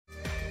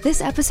This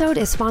episode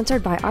is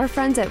sponsored by our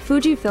friends at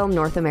Fujifilm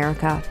North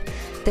America.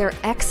 Their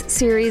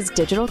X-Series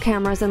digital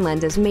cameras and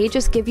lenses may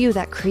just give you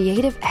that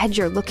creative edge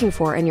you're looking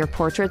for in your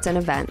portraits and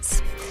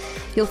events.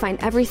 You'll find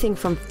everything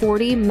from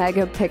 40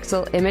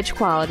 megapixel image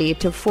quality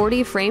to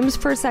 40 frames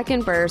per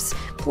second bursts,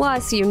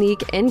 plus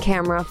unique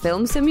in-camera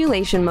film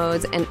simulation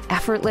modes and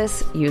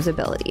effortless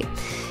usability.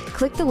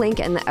 Click the link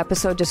in the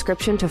episode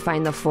description to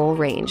find the full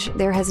range.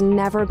 There has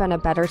never been a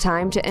better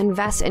time to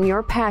invest in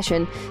your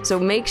passion, so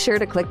make sure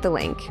to click the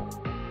link.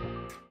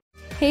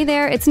 Hey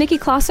there, it's Nikki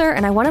Klosser,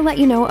 and I want to let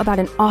you know about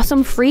an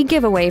awesome free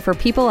giveaway for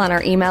people on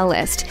our email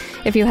list.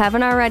 If you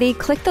haven't already,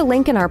 click the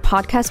link in our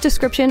podcast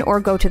description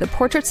or go to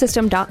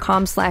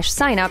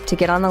theportraitsystem.com/sign-up to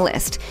get on the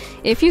list.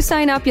 If you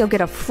sign up, you'll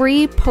get a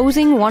free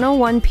Posing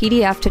 101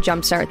 PDF to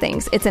jumpstart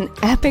things. It's an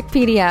epic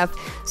PDF,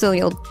 so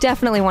you'll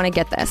definitely want to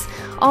get this.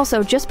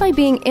 Also, just by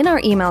being in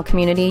our email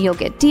community, you'll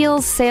get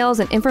deals, sales,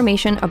 and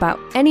information about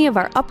any of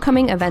our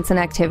upcoming events and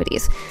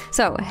activities.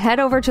 So head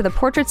over to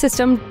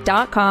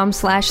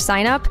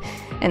theportraitsystem.com/sign-up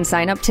and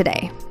sign up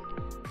today.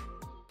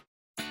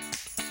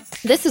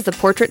 This is the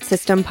Portrait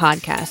System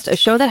Podcast, a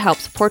show that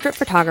helps portrait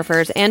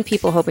photographers and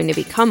people hoping to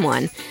become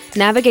one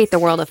navigate the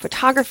world of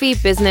photography,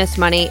 business,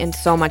 money, and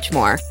so much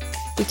more.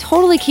 We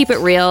totally keep it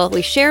real.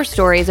 We share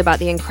stories about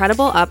the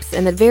incredible ups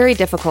and the very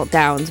difficult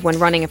downs when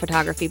running a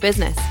photography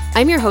business.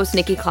 I'm your host,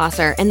 Nikki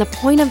Klosser, and the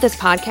point of this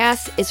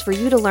podcast is for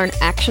you to learn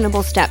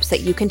actionable steps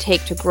that you can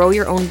take to grow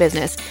your own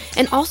business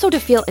and also to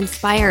feel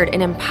inspired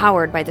and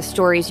empowered by the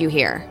stories you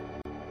hear.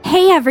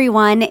 Hey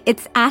everyone,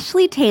 it's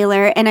Ashley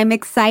Taylor, and I'm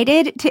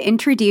excited to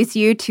introduce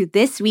you to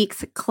this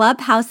week's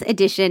Clubhouse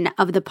edition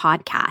of the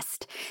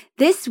podcast.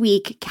 This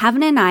week,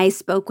 Kevin and I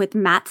spoke with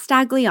Matt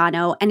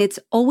Stagliano, and it's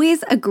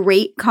always a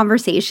great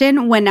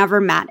conversation whenever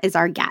Matt is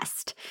our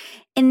guest.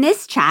 In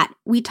this chat,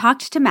 we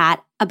talked to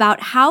Matt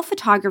about how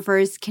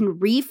photographers can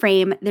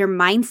reframe their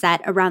mindset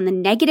around the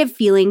negative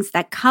feelings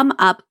that come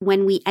up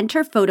when we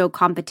enter photo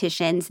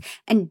competitions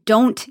and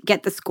don't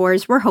get the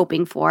scores we're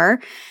hoping for,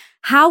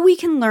 how we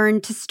can learn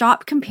to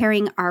stop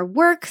comparing our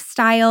work,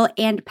 style,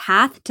 and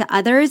path to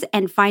others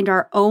and find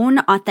our own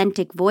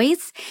authentic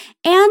voice,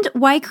 and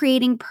why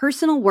creating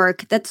personal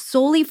work that's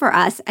solely for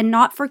us and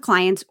not for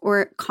clients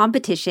or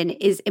competition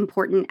is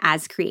important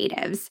as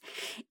creatives.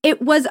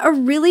 It was a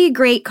really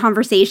great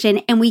conversation,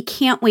 and we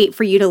can't wait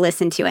for you to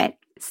listen to it.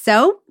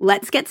 So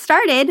let's get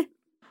started.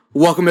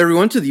 Welcome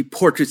everyone to the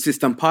Portrait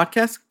System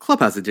Podcast,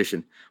 Clubhouse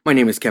Edition. My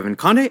name is Kevin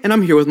Conde, and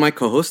I'm here with my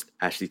co-host,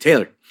 Ashley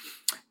Taylor.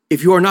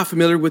 If you are not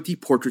familiar with the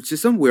Portrait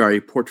System, we are a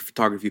portrait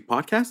photography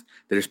podcast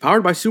that is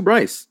powered by Sue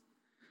Bryce.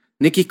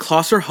 Nikki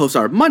Klosser hosts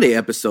our Monday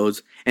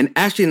episodes, and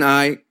Ashley and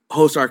I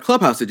host our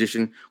Clubhouse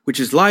edition, which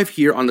is live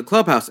here on the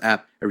Clubhouse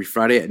app every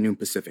Friday at noon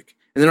Pacific.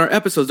 And then our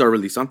episodes are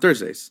released on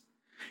Thursdays.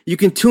 You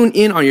can tune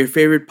in on your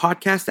favorite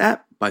podcast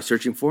app by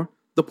searching for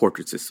the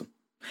Portrait System.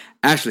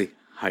 Ashley,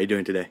 how are you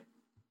doing today?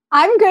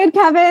 I'm good,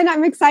 Kevin.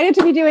 I'm excited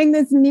to be doing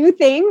this new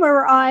thing where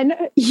we're on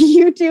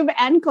YouTube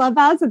and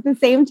Clubhouse at the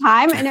same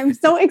time. And I'm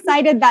so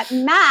excited that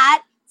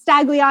Matt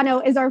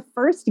Stagliano is our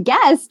first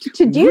guest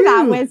to do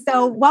that with.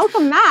 So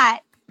welcome,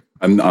 Matt.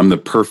 I'm the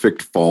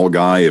perfect fall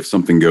guy. If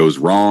something goes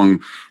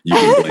wrong, you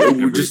can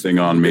blame everything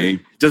on me.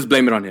 Just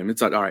blame it on him.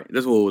 It's all right.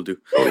 That's what we'll do.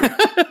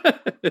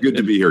 Good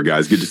to be here,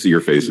 guys. Good to see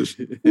your faces.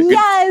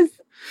 Yes.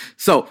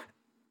 So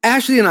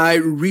Ashley and I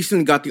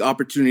recently got the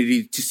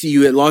opportunity to see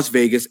you at Las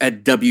Vegas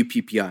at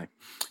WPPI.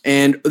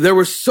 And there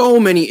were so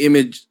many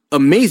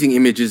amazing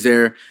images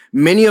there,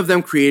 many of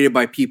them created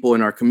by people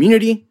in our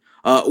community.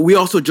 We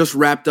also just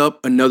wrapped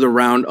up another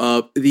round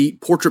of the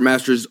Portrait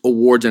Masters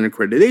Awards and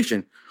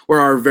Accreditation,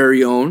 where our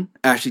very own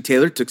Ashley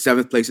Taylor took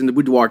 7th place in the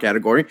boudoir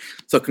category.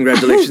 So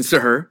congratulations to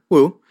her.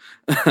 Woo.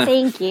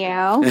 Thank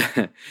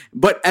you.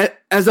 But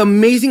as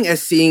amazing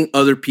as seeing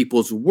other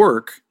people's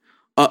work,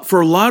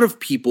 for a lot of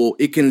people,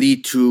 it can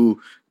lead to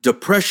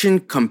depression,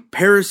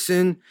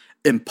 comparison,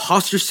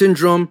 imposter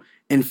syndrome,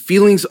 and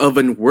feelings of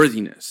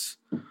unworthiness.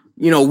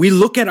 You know, we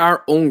look at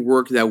our own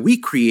work that we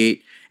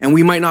create and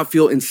we might not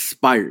feel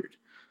inspired.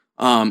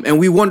 And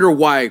we wonder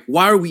why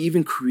are we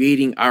even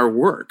creating our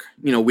work?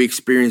 You know, we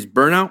experience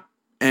burnout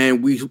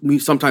and we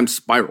sometimes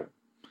spiral.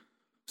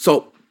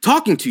 So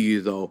talking to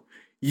you though,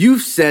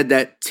 you've said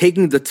that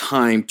taking the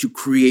time to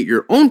create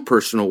your own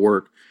personal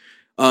work,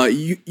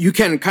 you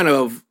can kind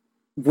of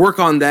work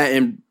on that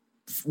and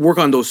work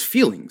on those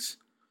feelings.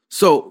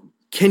 So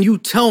can you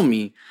tell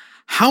me,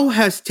 how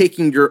has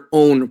taking your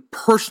own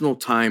personal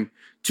time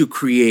to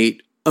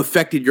create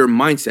affected your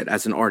mindset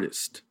as an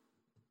artist?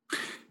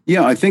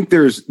 Yeah, I think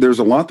there's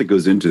a lot that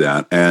goes into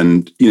that.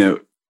 And, you know,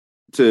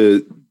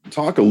 to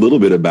talk a little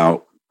bit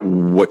about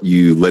what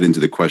you led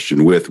into the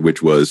question with,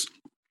 which was,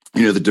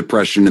 you know, the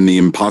depression and the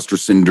imposter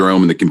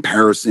syndrome and the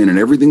comparison and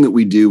everything that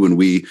we do when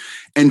we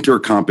enter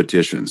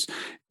competitions.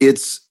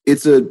 It's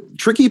a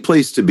tricky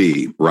place to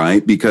be,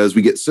 right? Because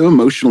we get so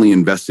emotionally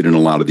invested in a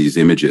lot of these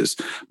images,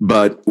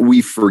 but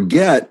we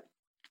forget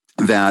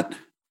that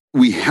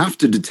we have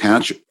to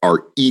detach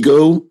our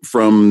ego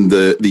from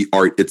the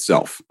art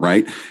itself,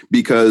 right?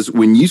 Because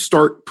when you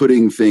start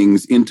putting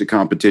things into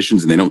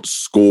competitions and they don't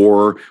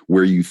score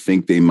where you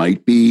think they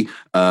might be,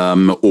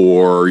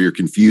 or you're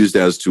confused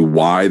as to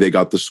why they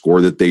got the score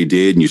that they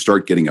did, and you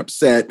start getting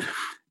upset,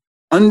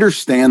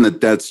 understand that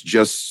that's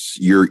just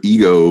your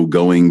ego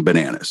going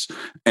bananas.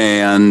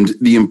 And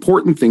the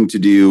important thing to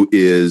do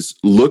is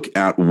look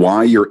at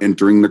why you're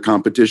entering the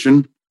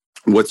competition.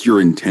 What's your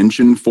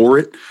intention for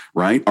it,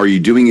 right? Are you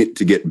doing it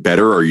to get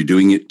better? Are you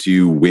doing it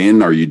to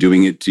win? Are you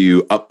doing it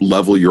to up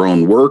level your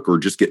own work or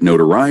just get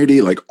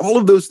notoriety? Like, all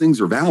of those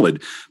things are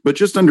valid, but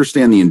just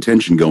understand the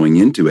intention going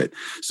into it.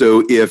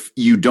 So if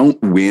you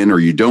don't win or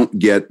you don't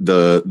get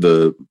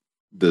the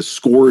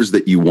scores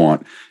that you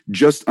want,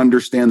 just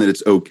understand that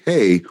it's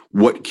okay.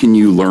 What can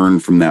you learn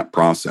from that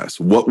process?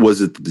 What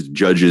was it that the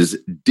judges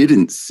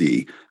didn't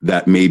see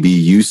that maybe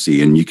you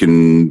see? And you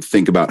can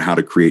think about how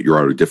to create your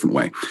art a different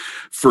way.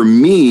 For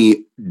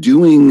me,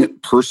 doing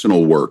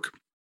personal work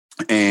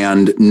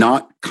and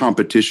not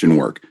competition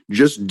work,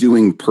 just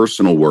doing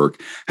personal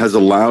work has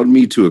allowed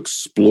me to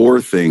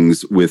explore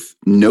things with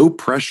no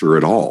pressure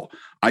at all.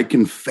 I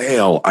can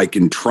fail, I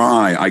can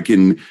try, I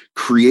can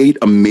create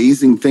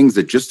amazing things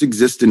that just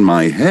exist in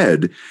my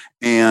head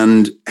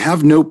and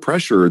have no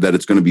pressure that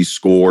it's going to be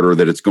scored or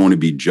that it's going to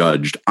be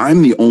judged.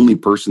 I'm the only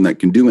person that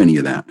can do any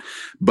of that.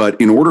 But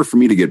in order for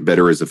me to get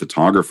better as a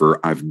photographer,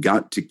 I've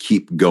got to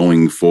keep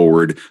going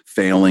forward,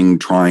 failing,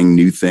 trying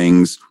new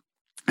things.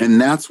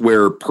 And that's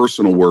where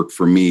personal work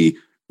for me,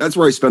 that's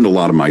where I spend a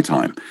lot of my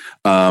time.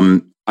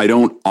 I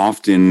don't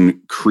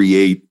often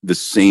create the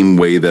same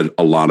way that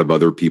a lot of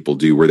other people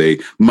do, where they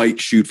might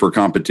shoot for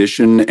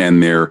competition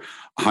and they're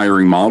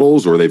hiring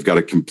models or they've got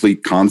a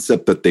complete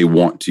concept that they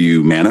want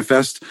to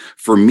manifest.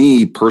 For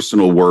me,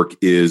 personal work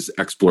is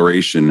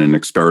exploration and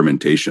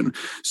experimentation.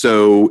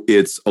 So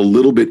it's a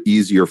little bit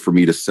easier for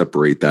me to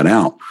separate that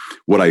out.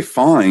 What I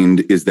find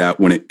is that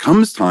when it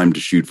comes time to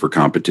shoot for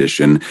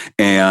competition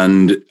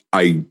and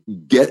I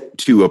get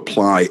to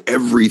apply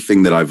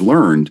everything that I've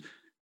learned,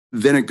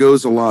 then it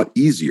goes a lot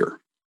easier.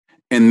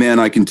 And then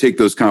I can take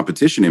those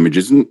competition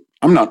images, and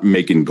I'm not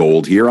making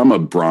gold here. I'm a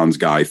bronze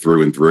guy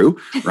through and through,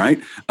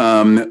 right?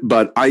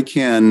 But I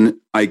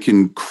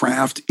can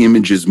craft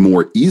images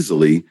more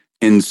easily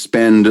and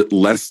spend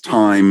less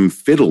time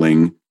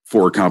fiddling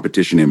for a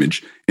competition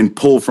image and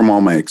pull from all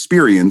my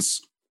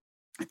experience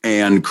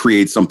and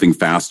create something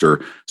faster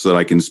so that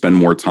I can spend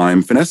more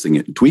time finessing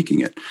it and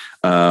tweaking it.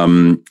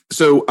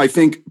 So I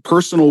think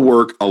personal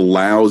work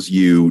allows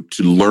you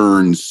to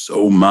learn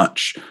so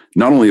much,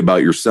 not only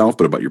about yourself,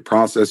 but about your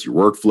process, your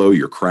workflow,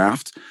 your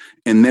craft.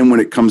 And then when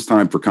it comes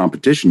time for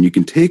competition, you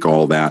can take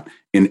all that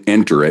and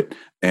enter it.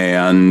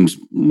 And a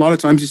lot of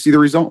times you see the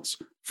results.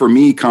 For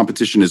me,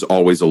 competition is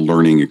always a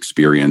learning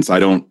experience. I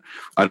don't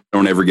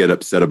ever get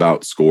upset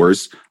about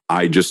scores.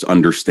 I just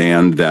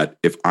understand that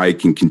if I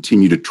can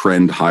continue to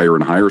trend higher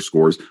and higher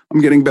scores, I'm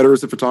getting better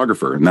as a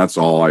photographer. And that's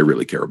all I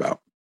really care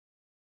about.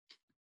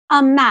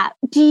 Matt,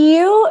 do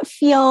you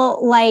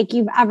feel like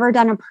you've ever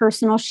done a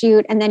personal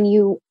shoot and then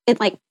it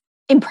like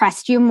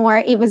impressed you more?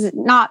 It was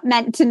not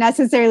meant to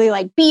necessarily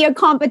like be a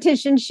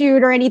competition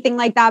shoot or anything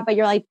like that, but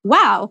you're like,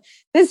 wow,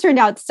 this turned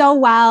out so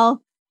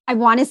well. I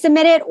want to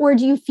submit it. Or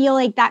do you feel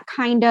like that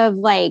kind of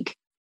like,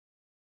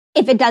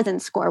 if it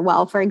doesn't score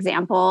well, for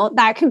example,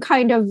 that can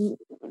kind of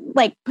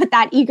like put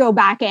that ego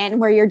back in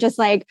where you're just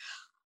like,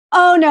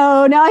 oh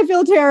no, now I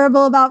feel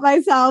terrible about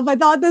myself. I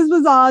thought this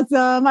was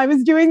awesome. I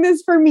was doing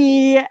this for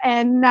me.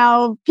 And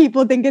now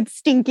people think it's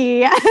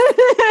stinky.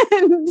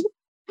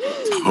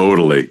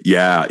 Totally.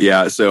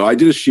 Yeah. So I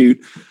did a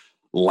shoot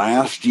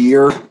last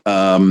year.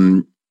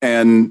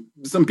 And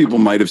some people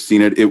might have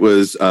seen it. It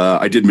was,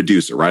 I did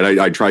Medusa, right?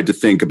 I tried to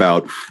think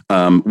about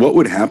what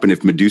would happen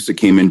if Medusa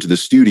came into the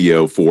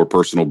studio for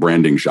personal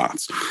branding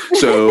shots.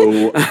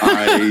 So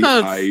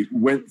I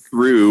went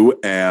through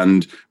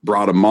and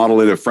brought a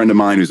model in, a friend of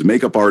mine who's a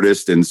makeup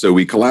artist. And so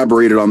we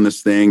collaborated on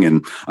this thing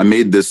and I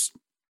made this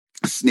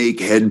snake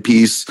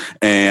headpiece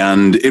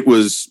and it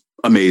was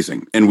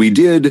amazing. And we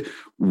did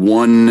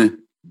one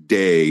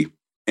day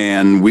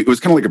and it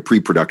was kind of like a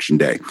pre-production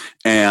day.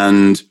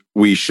 And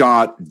we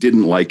shot,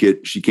 didn't like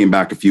it. She came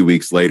back a few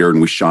weeks later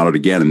and we shot it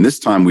again. And this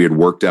time we had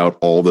worked out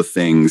all the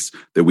things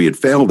that we had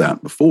failed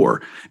at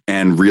before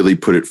and really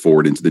put it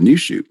forward into the new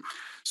shoot.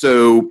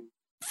 So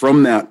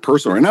from that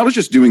personal, and I was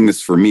just doing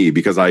this for me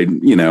because I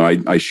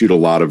shoot a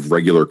lot of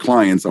regular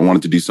clients. I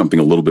wanted to do something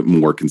a little bit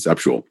more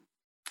conceptual.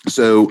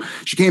 So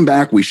she came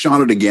back, we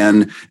shot it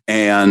again,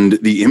 and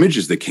the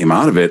images that came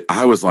out of it,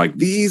 I was like,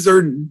 these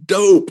are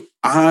dope.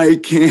 I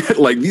can't,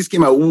 like, these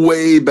came out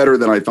way better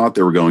than I thought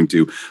they were going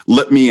to.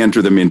 Let me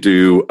enter them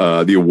into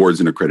the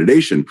awards and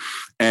accreditation.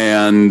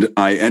 And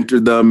I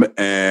entered them,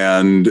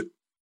 and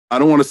I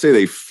don't want to say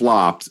they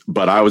flopped,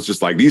 but I was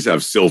just like, these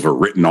have silver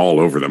written all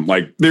over them.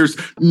 Like, there's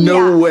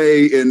no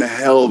way in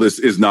hell this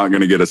is not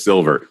going to get a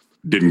silver.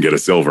 Didn't get a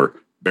silver,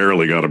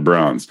 barely got a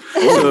bronze.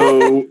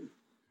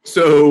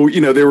 So,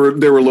 there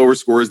were lower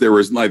scores. There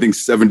was, I think,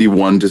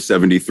 71 to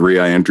 73.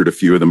 I entered a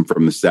few of them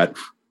from the set.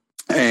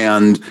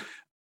 And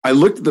I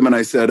looked at them and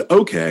I said,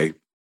 okay,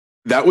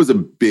 that was a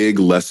big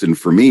lesson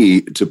for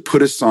me to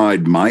put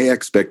aside my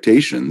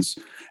expectations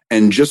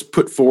and just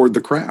put forward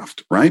the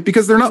craft, right?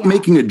 Because they're not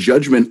making a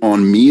judgment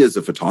on me as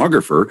a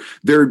photographer.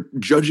 They're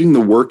judging the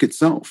work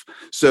itself.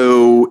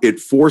 So it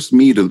forced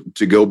me to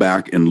go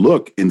back and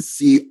look and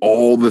see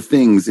all the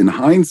things in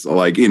hindsight,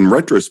 like in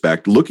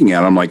retrospect, looking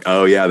at them like,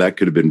 oh yeah, that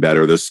could have been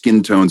better. The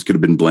skin tones could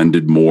have been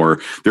blended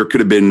more. There could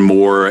have been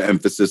more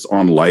emphasis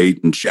on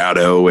light and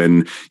shadow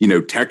and,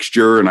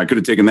 texture. And I could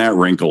have taken that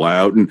wrinkle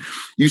out. And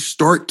you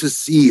start to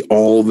see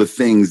all the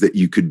things that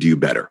you could do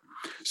better.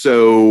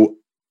 So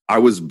I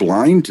was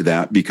blind to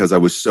that because I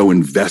was so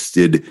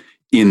invested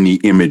in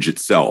the image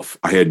itself.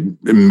 I had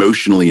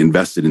emotionally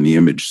invested in the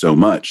image so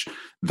much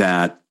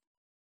that,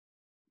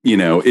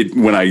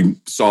 when I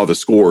saw the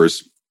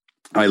scores,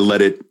 I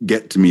let it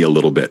get to me a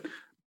little bit.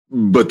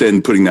 But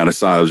then putting that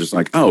aside, I was just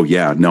like, oh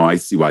yeah, no, I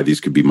see why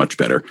these could be much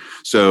better.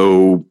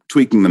 So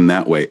tweaking them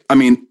that way. I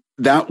mean,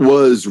 that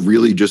was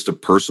really just a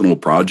personal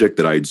project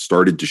that I had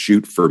started to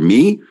shoot for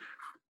me.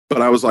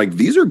 But I was like,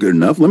 these are good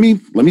enough. Let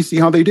me see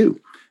how they do.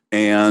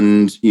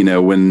 And,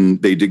 when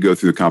they did go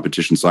through the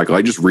competition cycle,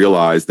 I just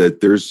realized that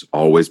there's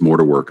always more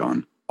to work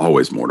on,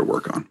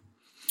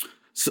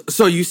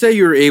 So you say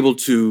you're able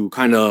to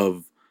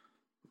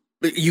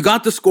you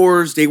got the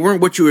scores. They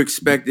weren't what you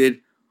expected,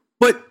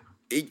 but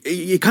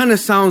it kind of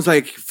sounds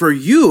like for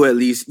you, at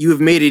least, you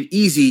have made it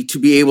easy to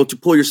be able to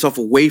pull yourself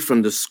away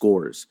from the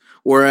scores.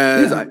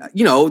 Whereas,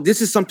 this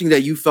is something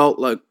that you felt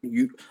like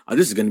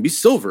this is going to be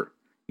silver,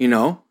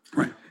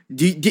 Right.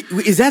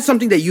 Is that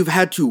something that you've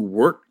had to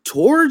work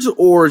towards,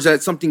 or is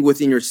that something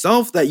within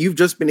yourself that you've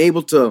just been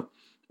able to,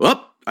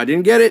 I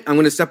didn't get it. I'm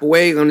going to step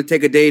away. I'm going to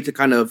take a day to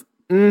kind of,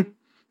 and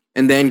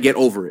then get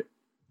over it.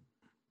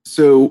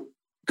 So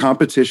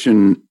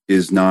competition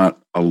is not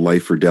a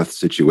life or death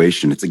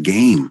situation. It's a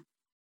game,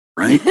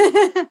 right?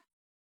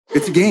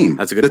 It's a game.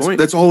 That's a good point.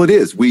 That's all it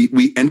is.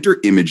 We enter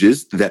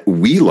images that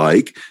we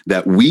like,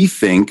 that we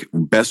think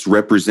best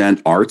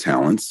represent our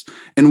talents,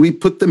 and we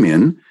put them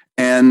in,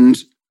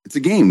 and it's a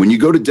game. When you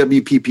go to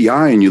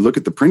WPPI and you look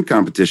at the print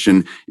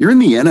competition, you're in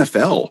the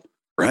NFL,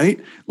 right?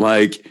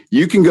 Like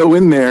you can go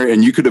in there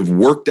and you could have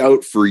worked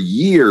out for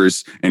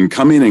years and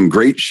come in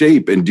great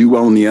shape and do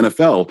well in the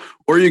NFL.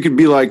 Or you could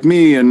be like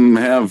me and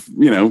have,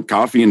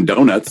 coffee and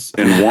donuts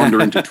and wander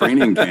into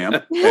training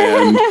camp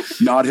and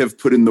not have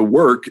put in the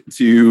work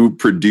to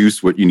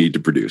produce what you need to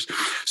produce.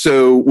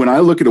 So when I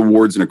look at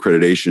awards and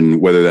accreditation,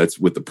 whether that's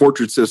with the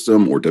portrait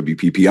system or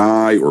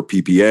WPPI or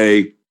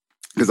PPA,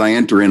 because I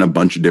enter in a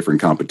bunch of different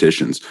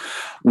competitions.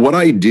 What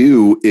I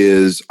do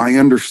is I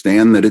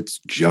understand that it's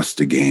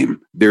just a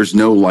game. There's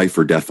no life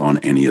or death on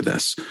any of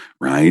this,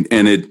 right?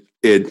 And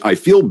I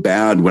feel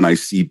bad when I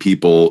see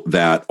people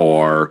that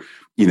are,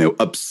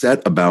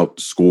 upset about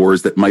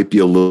scores that might be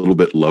a little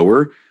bit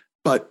lower,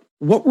 but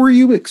what were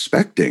you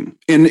expecting?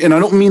 And I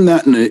don't mean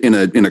that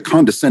in a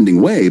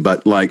condescending way,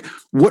 but like,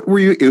 what were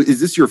you? Is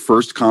this your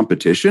first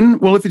competition?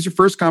 Well, if it's your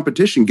first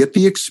competition, get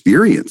the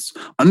experience.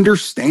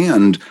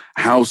 Understand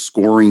how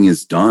scoring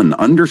is done.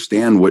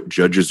 Understand what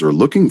judges are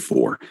looking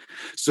for,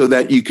 so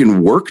that you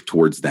can work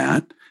towards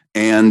that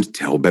and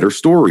tell better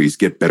stories,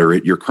 get better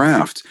at your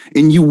craft,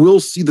 and you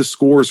will see the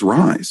scores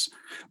rise.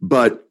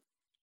 But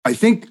I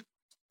think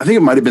it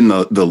might have been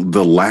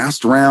the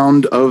last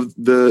round of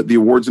the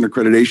awards and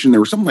accreditation. There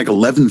were something like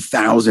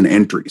 11,000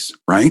 entries,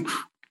 right?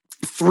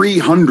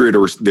 300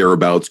 or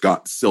thereabouts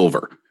got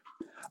silver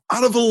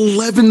out of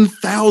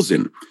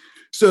 11,000.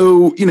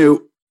 So,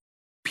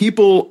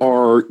 people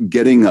are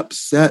getting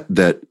upset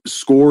that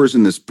scores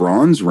in this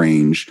bronze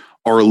range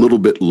are a little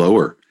bit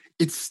lower.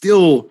 It's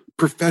still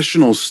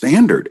professional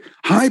standard,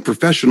 high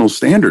professional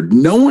standard.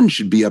 No one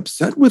should be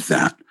upset with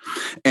that.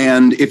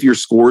 And if your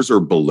scores are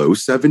below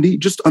 70,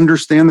 just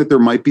understand that there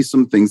might be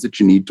some things that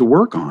you need to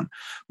work on.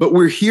 But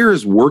we're here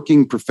as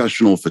working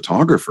professional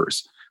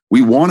photographers.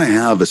 We want to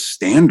have a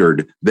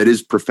standard that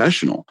is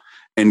professional.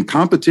 And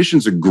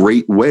competition's a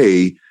great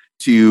way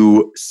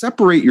to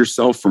separate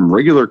yourself from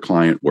regular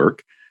client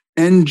work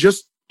and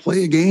just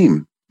play a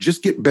game.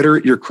 Just get better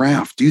at your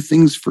craft. Do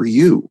things for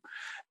you.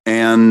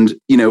 And,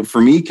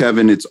 for me,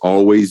 Kevin, it's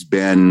always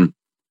been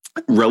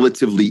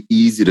relatively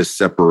easy to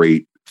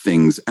separate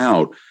things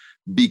out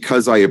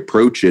because I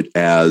approach it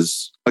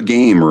as a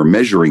game or a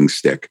measuring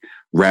stick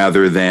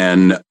rather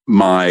than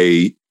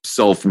my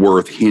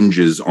self-worth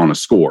hinges on a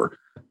score,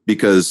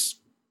 because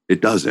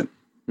it doesn't.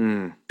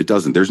 It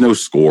doesn't. There's no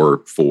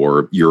score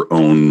for your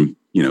own,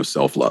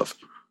 self-love.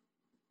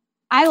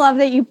 I love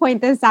that you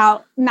point this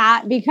out,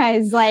 Matt,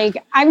 because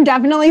I'm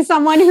definitely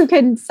someone who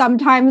can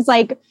sometimes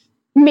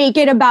make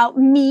it about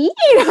me,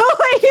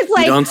 it's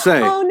like, don't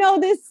say. Oh no,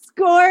 this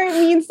score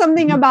means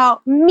something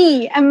about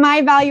me and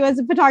my value as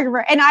a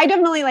photographer. And I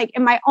definitely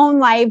in my own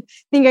life,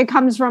 think it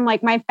comes from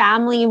my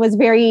family was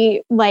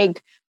very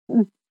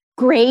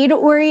grade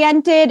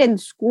oriented in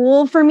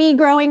school for me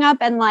growing up.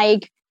 And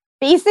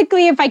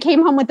basically if I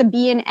came home with a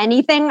B in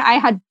anything, I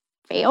had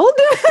failed.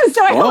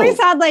 So I always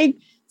had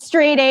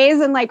straight A's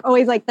and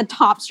always the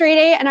top straight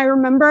A. And I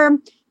remember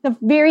the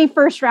very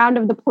first round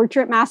of the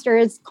Portrait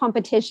Masters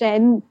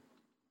competition,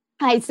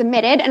 I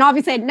submitted, and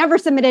obviously I'd never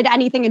submitted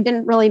anything and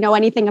didn't really know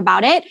anything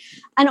about it.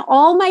 And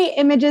all my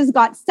images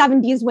got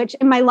 70s, which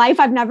in my life,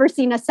 I've never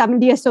seen a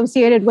 70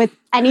 associated with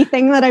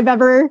anything that I've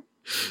ever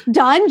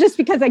done, just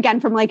because,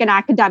 again, from like an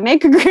academic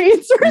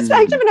grades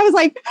perspective. And I was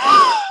like,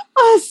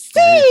 a C?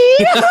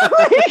 That's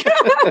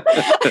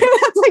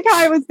like how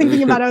I was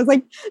thinking about it. I was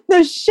like,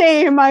 the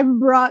shame I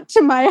brought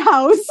to my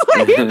house.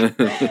 But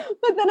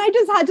then I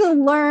just had to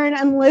learn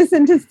and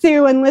listen to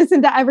Sue and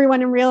listen to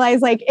everyone and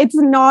realize like, it's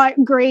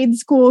not grade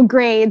school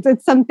grades.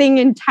 It's something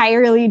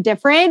entirely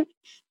different.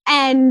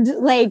 And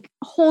like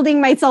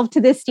holding myself to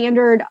this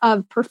standard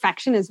of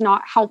perfection is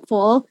not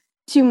helpful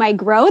to my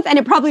growth. And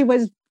it probably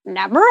was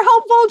never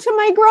helpful to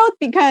my growth,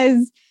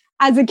 because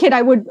as a kid,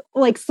 I would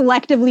like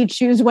selectively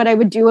choose what I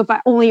would do if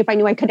I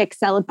knew I could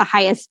excel at the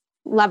highest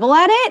level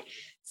at it.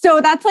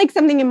 So that's like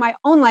something in my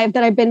own life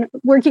that I've been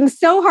working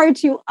so hard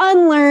to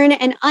unlearn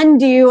and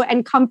undo,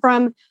 and come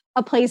from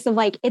a place of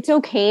like, it's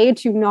okay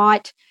to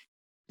not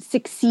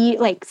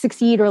succeed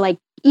or like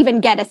even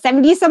get a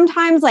 70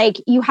 sometimes. Like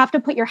you have to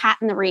put your hat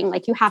in the ring.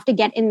 Like you have to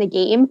get in the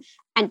game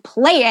and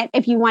play it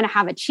if you want to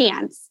have a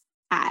chance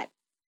at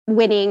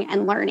winning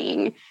and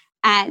learning.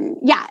 And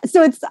yeah,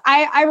 so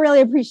I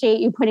really appreciate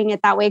you putting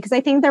it that way, because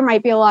I think there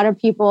might be a lot of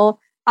people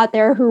out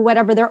there who,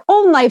 whatever their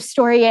own life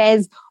story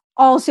is,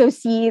 also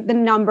see the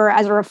number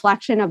as a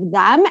reflection of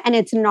them. And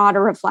it's not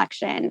a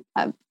reflection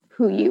of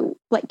who you,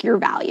 like your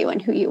value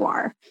and who you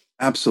are.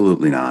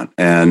 Absolutely not.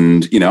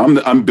 And, you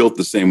know, I'm built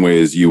the same way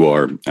as you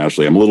are,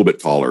 Ashley. I'm a little bit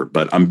taller,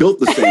 but I'm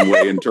built the same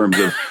way in terms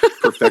of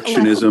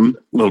perfectionism, a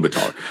little bit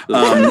taller.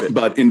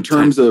 But in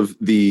terms of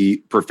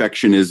the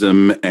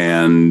perfectionism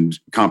and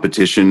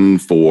competition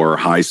for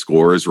high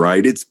scores,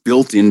 right? It's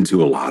built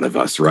into a lot of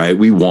us, right?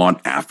 We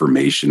want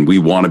affirmation. We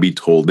want to be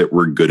told that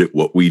we're good at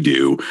what we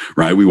do,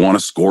 right? We want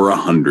to score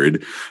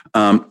 100.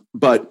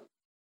 But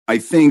I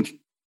think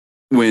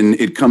when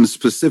it comes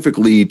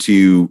specifically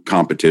to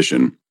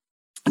competition,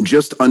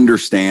 just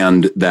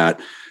understand that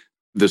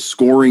the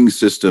scoring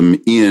system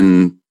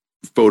in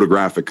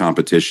photographic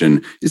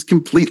competition is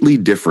completely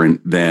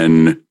different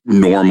than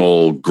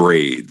normal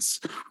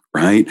grades,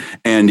 right?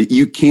 And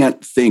you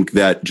can't think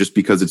that just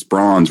because it's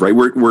bronze, right?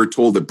 We're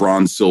told that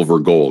bronze, silver,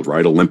 gold,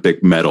 right?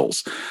 Olympic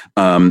medals,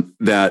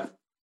 that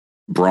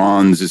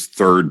bronze is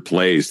third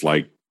place,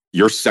 like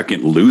you're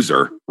second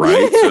loser,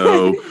 right?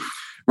 So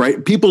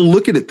right? People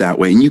look at it that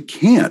way, and you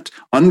can't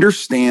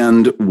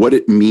understand what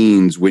it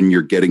means when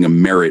you're getting a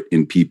merit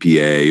in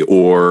PPA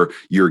or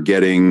you're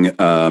getting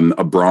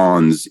a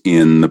bronze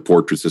in the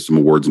Portrait System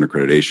Awards and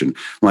Accreditation.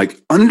 Like,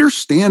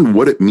 understand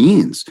what it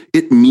means.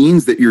 It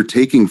means that you're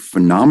taking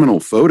phenomenal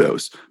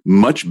photos,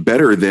 much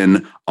better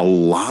than a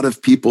lot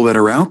of people that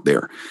are out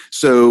there.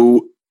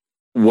 So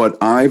what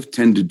I've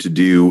tended to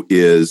do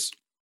is,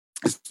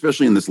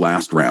 especially in this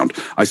last round,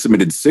 I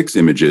submitted 6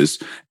 images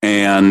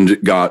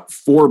and got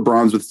 4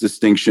 bronze with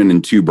distinction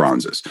and 2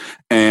 bronzes.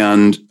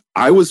 And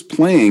I was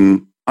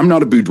playing, I'm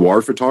not a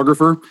boudoir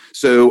photographer,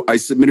 so I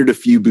submitted a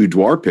few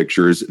boudoir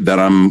pictures that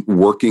I'm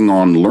working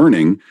on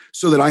learning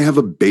so that I have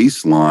a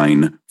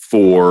baseline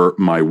for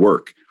my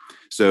work.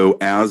 So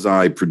as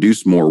I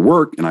produce more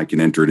work and I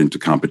can enter it into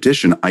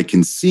competition, I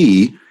can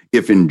see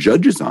if in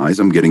judges' eyes,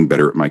 I'm getting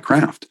better at my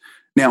craft.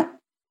 Now,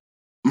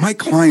 my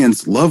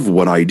clients love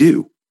what I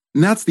do.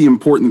 And that's the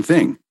important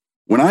thing.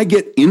 When I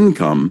get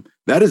income,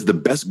 that is the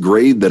best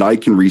grade that I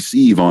can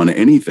receive on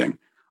anything.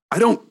 I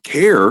don't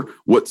care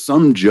what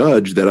some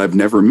judge that I've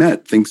never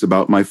met thinks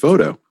about my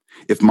photo.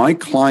 If my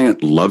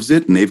client loves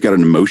it and they've got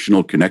an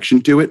emotional connection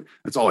to it,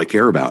 that's all I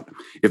care about.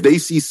 If they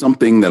see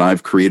something that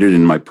I've created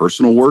in my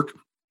personal work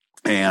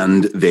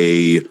and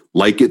they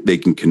like it, they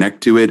can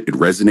connect to it, it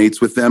resonates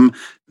with them,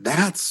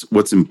 that's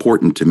what's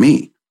important to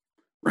me,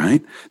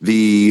 right?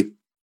 The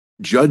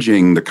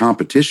judging, the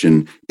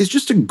competition is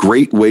just a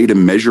great way to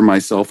measure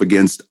myself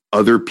against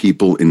other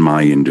people in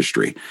my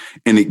industry.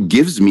 And it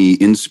gives me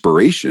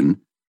inspiration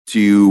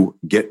to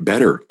get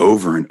better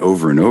over and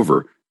over and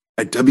over.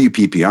 At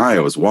WPPI, I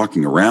was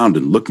walking around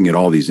and looking at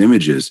all these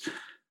images.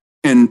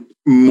 And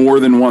more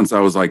than once,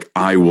 I was like,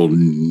 I will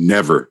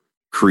never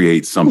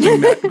create something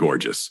that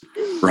gorgeous,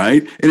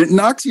 right? And it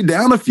knocks you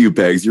down a few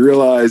pegs. You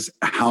realize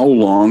how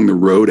long the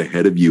road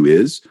ahead of you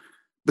is.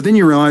 But then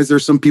you realize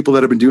there's some people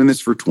that have been doing this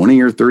for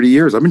 20 or 30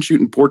 years. I've been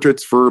shooting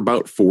portraits for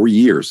about 4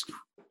 years.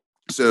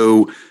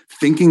 So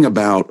thinking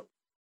about,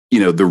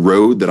 the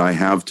road that I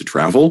have to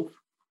travel,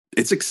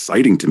 it's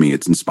exciting to me.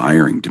 It's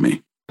inspiring to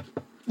me.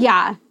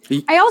 Yeah.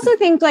 I also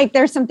think like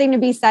there's something to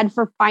be said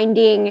for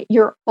finding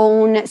your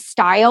own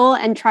style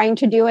and trying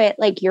to do it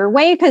like your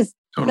way. Because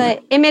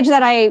the image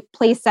that I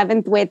placed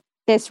 7th with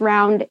this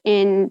round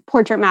in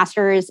Portrait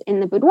Masters in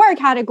the boudoir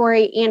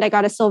category, and I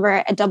got a silver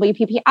at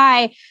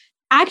WPPI,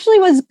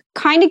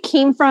 actually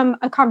came from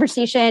a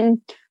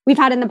conversation we've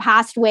had in the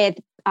past with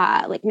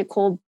like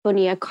Nicole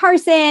Bonilla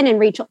Carson and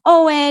Rachel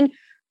Owen,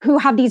 who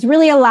have these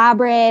really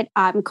elaborate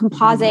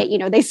composite,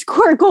 they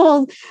score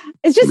goals.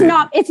 It's just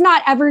it's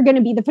not ever going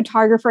to be the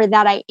photographer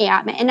that I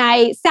am. And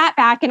I sat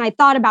back and I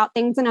thought about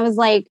things and I was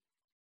like,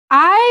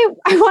 I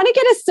want to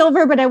get a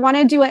silver, but I want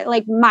to do it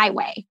like my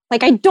way.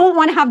 Like, I don't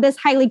want to have this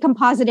highly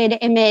composited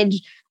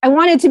image. I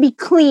want it to be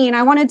clean.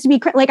 I want it to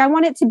be I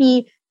want it to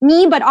be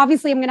me, but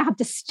obviously I'm going to have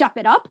to step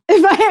it up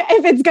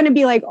if it's going to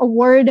be like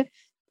award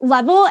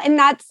level. And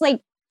that's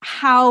like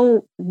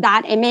how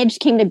that image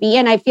came to be.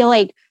 And I feel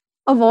like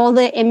of all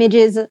the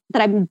images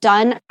that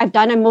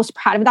I'm most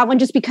proud of that one,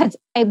 just because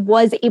I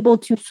was able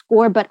to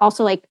score, but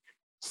also like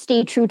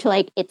stay true to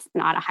like, it's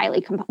not a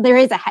highly, there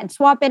is a head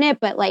swap in it,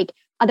 but like,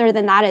 other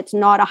than that, it's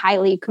not a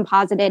highly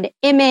composited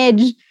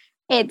image.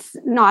 It's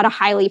not a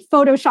highly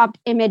photoshopped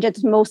image.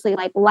 It's mostly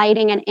like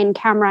lighting and in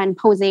camera and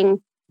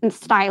posing and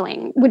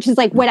styling, which is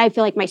like what I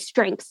feel like my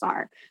strengths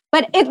are.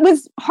 But it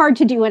was hard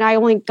to do, and I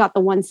only got the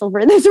one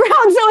silver this round,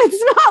 so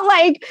it's not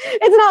like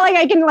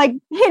I can like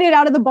hit it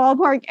out of the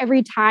ballpark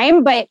every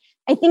time. But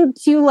I think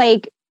too,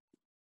 like,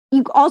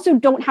 you also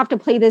don't have to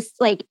play this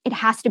like it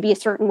has to be a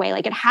certain way.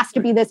 Like, it has to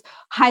be this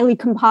highly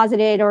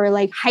composited or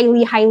like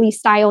highly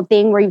styled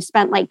thing where you've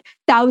spent like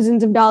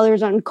thousands of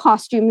dollars on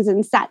costumes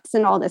and sets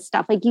and all this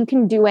stuff. Like, you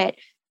can do it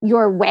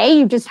your way.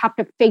 You just have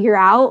to figure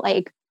out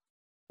like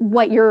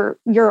what your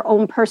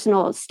own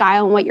personal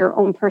style and what your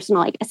own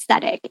personal like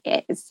aesthetic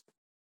is.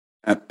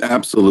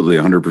 Absolutely,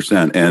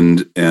 100%.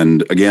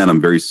 And again,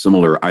 I'm very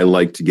similar. I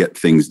like to get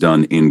things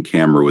done in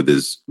camera with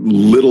as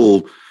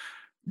little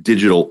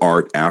digital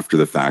art after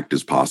the fact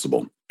as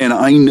possible. And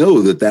I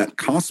know that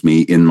costs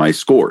me in my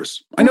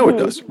scores. I know it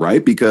does,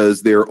 right?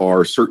 Because there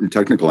are certain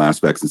technical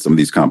aspects in some of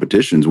these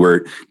competitions where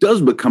it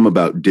does become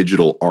about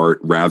digital art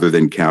rather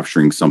than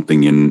capturing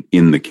something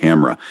in the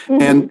camera.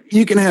 And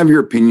you can have your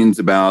opinions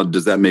about,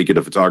 does that make it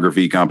a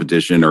photography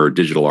competition or a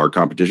digital art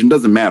competition?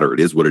 Doesn't matter.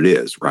 It is what it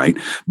is, right?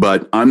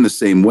 But I'm the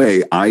same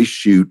way. I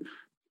shoot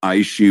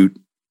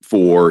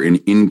for an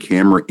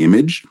in-camera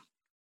image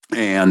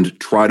and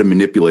try to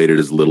manipulate it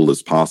as little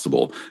as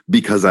possible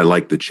because I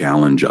like the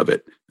challenge of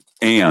it.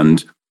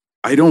 And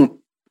I don't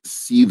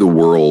see the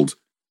world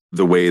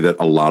the way that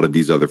a lot of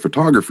these other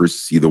photographers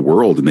see the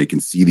world, and they can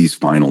see these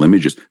final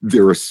images.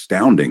 They're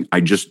astounding. I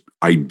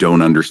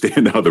don't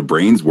understand how the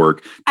brains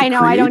work. I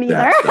know, I don't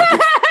either.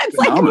 It's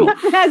phenomenal.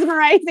 Like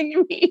mesmerizing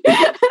to me.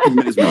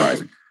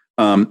 Mesmerizing.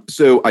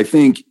 So I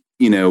think,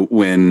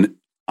 when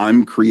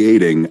I'm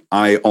creating,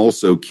 I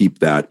also keep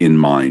that in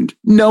mind,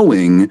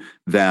 knowing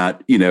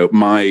that,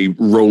 my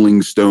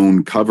Rolling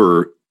Stone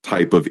cover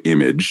type of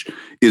image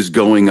is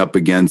going up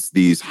against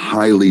these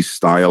highly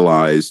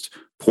stylized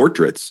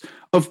portraits.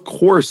 Of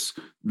course,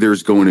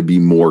 there's going to be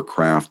more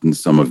craft in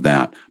some of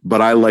that,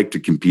 but I like to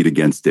compete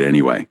against it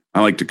anyway. I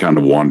like to kind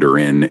of wander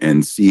in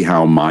and see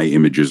how my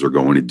images are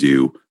going to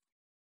do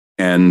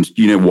and,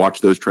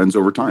 watch those trends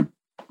over time.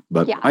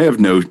 But yeah. I have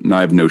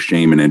no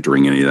shame in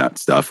entering any of that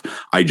stuff.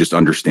 I just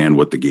understand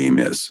what the game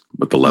is,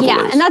 what the level is.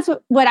 Yeah, and that's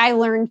what I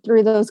learned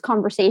through those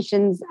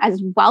conversations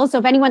as well. So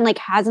if anyone like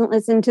hasn't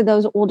listened to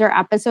those older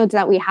episodes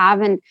that we have,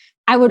 and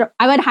I would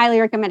highly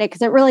recommend it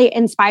because it really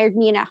inspired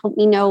me and it helped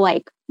me know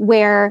like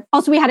where.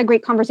 Also, we had a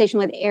great conversation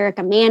with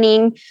Erica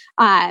Manning.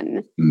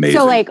 Amazing.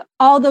 So like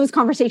all those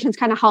conversations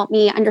kind of helped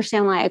me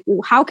understand like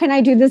how can I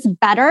do this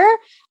better,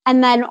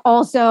 and then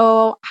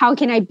also how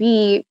can I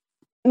be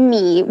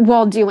me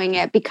while doing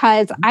it,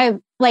 because I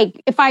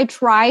like if I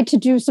try to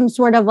do some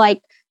sort of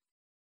like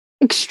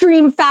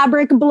extreme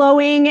fabric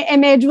blowing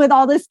image with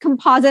all this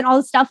composite, all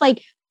this stuff,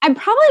 like I'm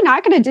probably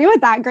not going to do it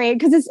that great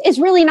because it's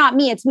really not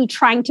me. It's me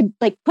trying to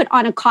like put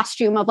on a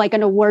costume of like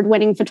an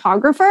award-winning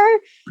photographer,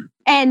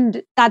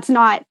 and that's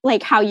not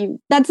like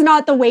that's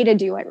not the way to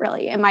do it,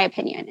 really, in my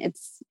opinion.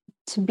 It's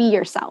to be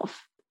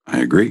yourself. I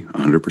agree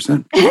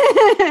 100%.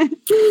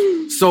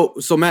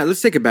 So Matt,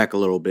 let's take it back a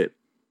little bit.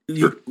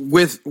 Sure.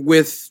 With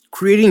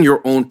creating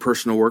your own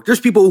personal work,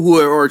 there's people who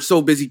are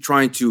so busy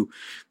trying to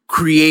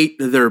create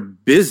their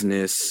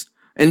business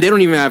and they don't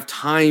even have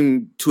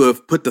time to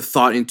have put the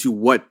thought into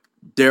what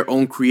their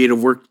own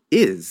creative work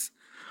is.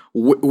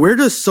 Where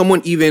does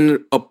someone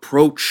even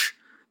approach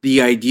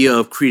the idea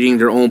of creating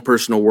their own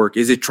personal work?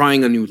 Is it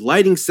trying a new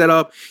lighting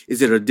setup?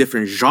 Is it a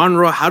different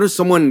genre? How does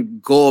someone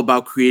go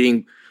about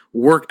creating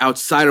work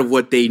outside of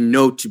what they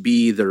know to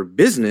be their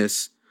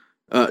business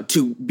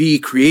to be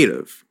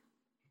creative?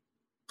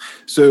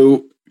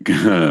 So,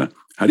 how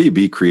do you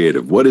be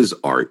creative? What is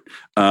art?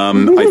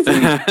 I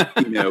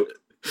think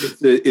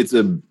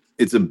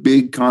it's a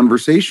big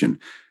conversation.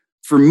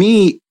 For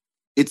me,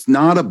 it's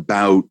not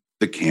about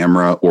the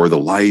camera or the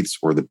lights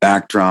or the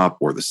backdrop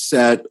or the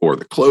set or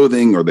the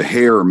clothing or the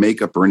hair or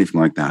makeup or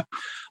anything like that.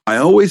 I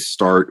always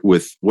start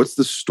with what's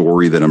the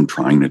story that I'm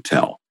trying to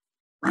tell,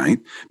 right?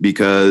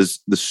 Because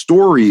the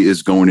story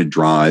is going to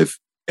drive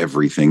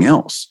everything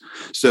else.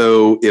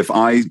 So if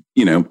I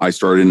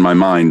started in my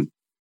mind,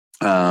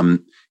 I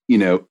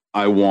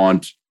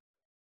want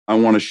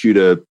to shoot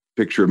a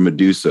picture of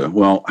Medusa.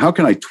 Well, how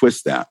can I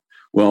twist that?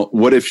 Well,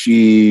 what if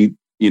she,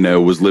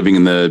 was living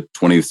in the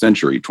 20th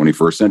century,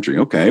 21st century.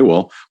 Okay,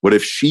 well, what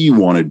if she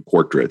wanted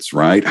portraits,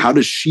 right? How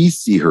does she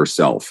see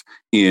herself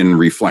in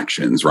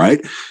reflections,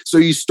 right? So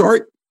you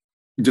start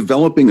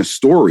developing a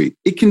story.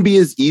 It can be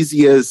as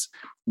easy as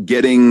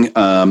getting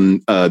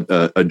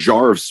a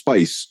jar of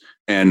spice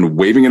and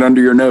waving it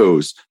under your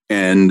nose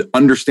and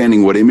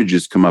understanding what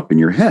images come up in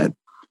your head,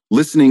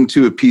 listening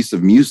to a piece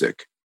of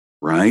music,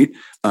 right?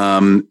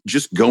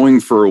 Just going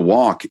for a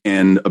walk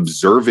and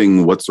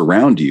observing what's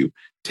around you.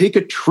 Take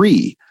a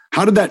tree.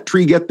 How did that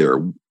tree get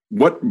there?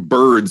 What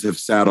birds have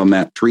sat on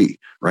that tree,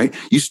 right?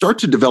 You start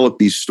to develop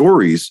these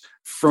stories.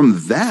 From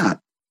that,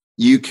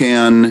 you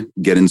can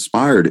get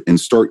inspired and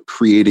start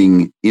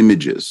creating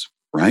images,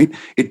 right?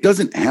 It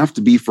doesn't have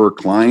to be for a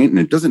client, and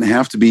it doesn't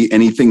have to be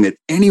anything that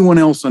anyone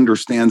else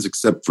understands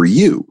except for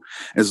you.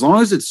 As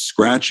long as it's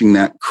scratching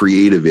that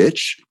creative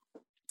itch,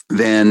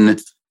 then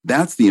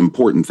that's the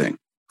important thing.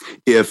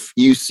 If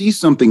you see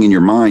something in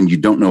your mind, you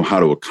don't know how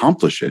to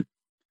accomplish it,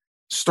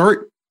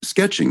 start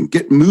sketching,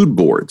 get mood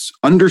boards,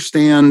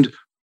 understand,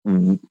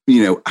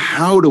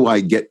 how do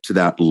I get to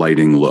that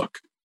lighting look?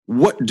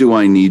 What do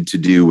I need to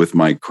do with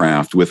my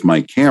craft, with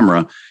my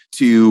camera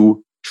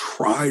to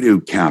try to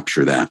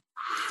capture that?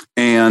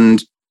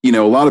 And, a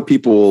lot of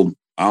people,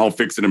 I'll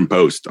fix it in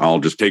post. I'll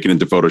just take it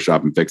into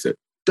Photoshop and fix it.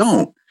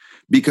 Don't,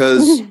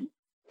 because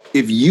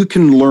if you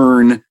can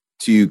learn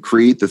to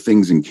create the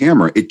things in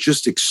camera, it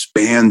just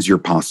expands your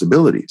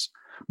possibilities.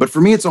 But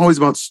for me, it's always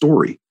about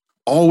story.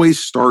 Always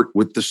start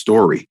with the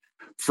story.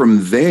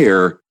 From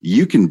there,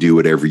 you can do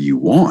whatever you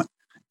want.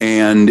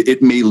 And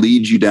it may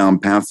lead you down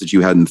paths that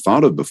you hadn't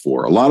thought of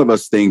before. A lot of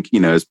us think,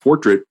 as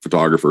portrait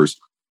photographers,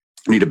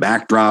 need a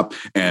backdrop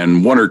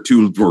and 1 or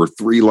 2 or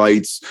 3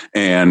 lights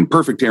and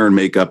perfect hair and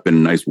makeup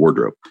and nice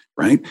wardrobe,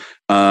 right?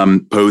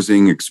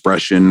 Posing,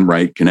 expression,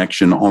 right?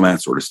 Connection, all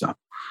that sort of stuff.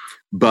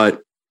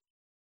 But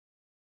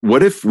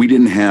what if we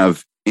didn't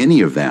have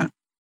any of that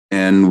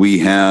and we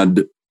had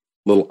a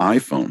little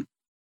iPhone,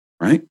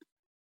 right?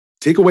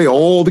 Take away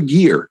all the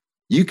gear.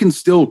 You can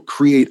still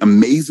create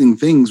amazing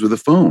things with a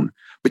phone,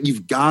 but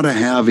you've got to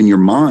have in your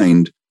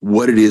mind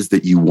what it is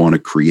that you want to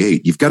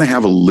create. You've got to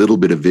have a little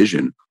bit of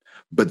vision,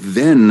 but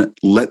then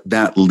let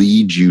that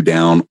lead you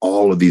down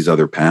all of these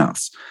other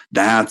paths.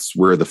 That's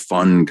where the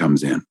fun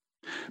comes in.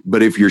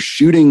 But if you're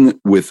shooting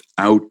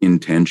without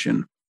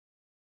intention,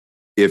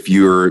 if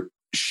you're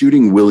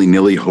shooting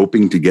willy-nilly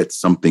hoping to get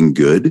something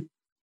good,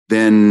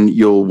 then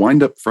you'll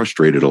wind up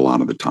frustrated a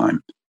lot of the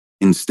time.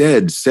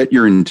 Instead, set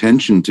your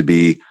intention to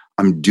be,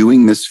 I'm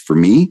doing this for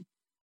me,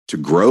 to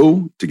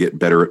grow, to get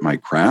better at my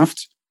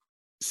craft.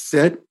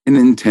 Set an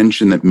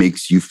intention that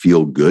makes you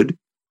feel good,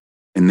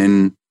 and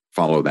then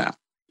follow that.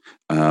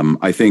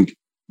 I think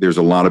there's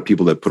a lot of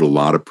people that put a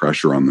lot of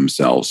pressure on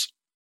themselves,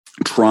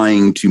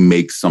 trying to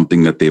make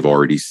something that they've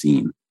already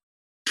seen,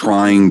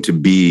 trying to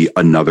be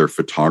another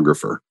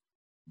photographer.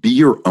 Be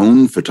your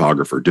own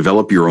photographer,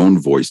 develop your own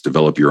voice,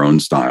 develop your own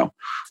style.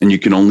 And you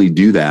can only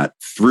do that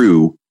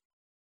through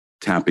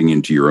tapping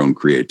into your own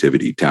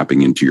creativity,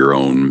 tapping into your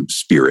own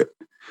spirit.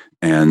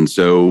 And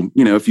so,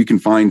 if you can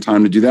find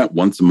time to do that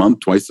once a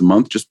month, twice a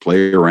month, just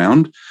play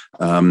around.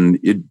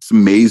 It's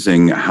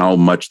amazing how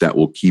much that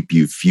will keep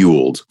you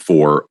fueled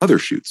for other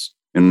shoots.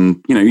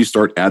 And, you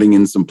start adding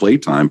in some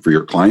playtime for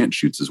your client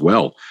shoots as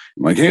well.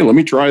 Like, hey, let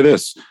me try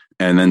this.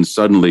 And then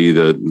suddenly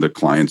the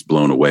client's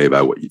blown away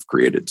by what you've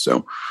created.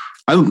 So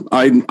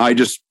I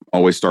just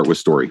always start with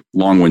story.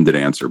 Long-winded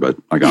answer, but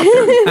I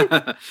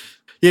got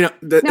there.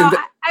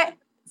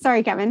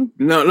 Sorry, Kevin.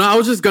 No, I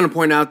was just going to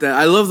point out that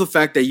I love the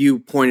fact that you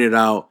pointed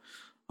out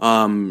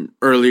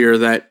earlier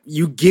that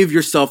you give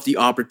yourself the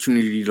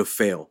opportunity to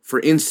fail.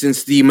 For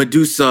instance, the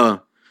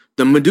Medusa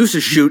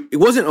shoot, it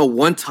wasn't a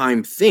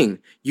one-time thing.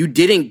 You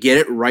didn't get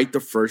it right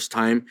the first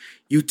time.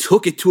 You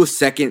took it to a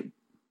second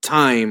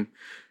time,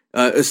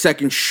 a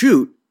second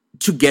shoot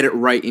to get it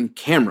right in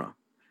camera.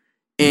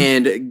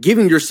 And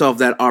giving yourself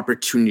that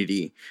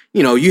opportunity,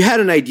 you had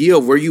an idea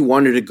of where you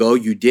wanted to go.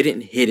 You didn't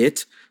hit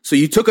it. So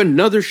you took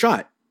another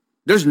shot.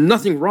 There's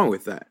nothing wrong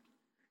with that,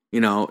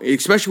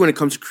 especially when it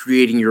comes to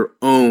creating your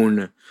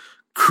own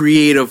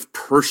creative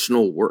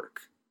personal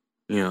work,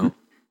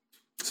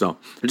 So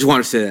I just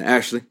want to say that,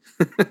 Ashley.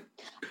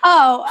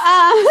 I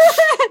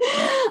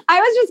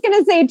was just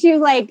going to say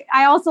too,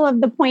 I also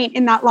love the point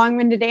in that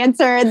long-winded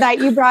answer that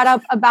you brought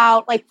up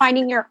about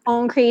finding your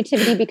own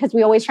creativity, because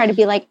we always try to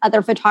be like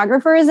other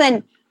photographers.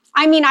 And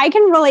I mean, I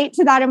can relate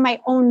to that in my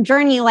own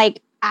journey.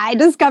 I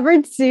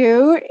discovered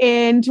Sue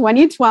in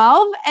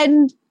 2012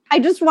 and I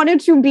just wanted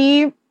to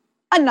be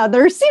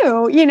another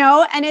Sue,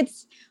 and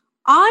it's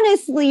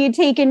honestly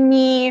taken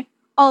me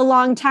a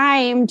long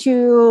time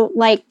to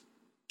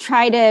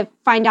try to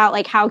find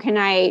out how can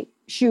I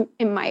shoot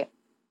in my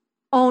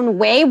own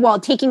way while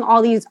taking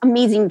all these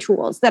amazing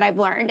tools that I've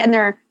learned, and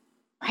they're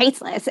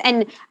priceless.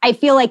 And I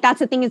feel that's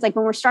the thing is when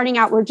we're starting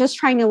out, we're just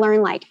trying to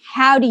learn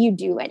how do you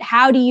do it?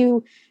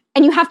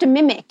 And you have to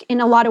mimic in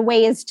a lot of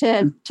ways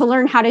to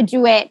learn how to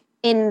do it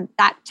in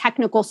that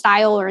technical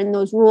style or in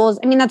those rules.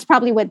 I mean, that's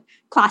probably with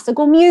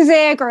classical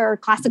music or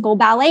classical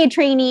ballet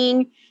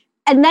training.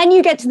 And then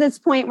you get to this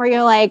point where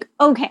you're like,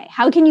 okay,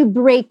 how can you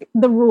break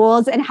the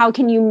rules and how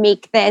can you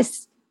make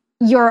this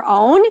your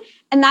own?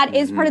 And that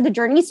is part of the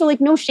journey. So like,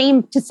 no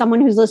shame to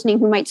someone who's listening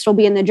who might still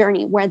be in the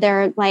journey where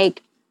they're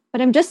like,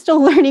 but I'm just still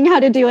learning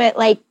how to do it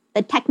like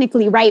the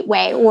technically right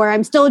way, or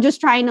I'm still just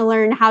trying to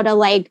learn how to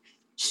like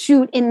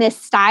shoot in this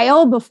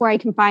style before I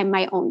can find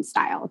my own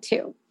style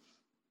too.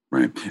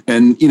 Right.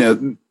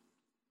 And,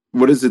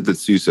 what is it that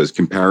Sue says?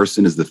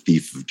 Comparison is the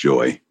thief of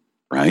joy,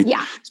 right?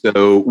 Yeah.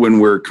 So when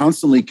we're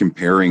constantly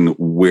comparing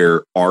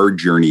where our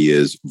journey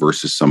is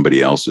versus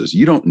somebody else's,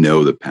 you don't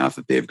know the path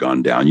that they've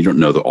gone down. You don't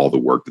know all the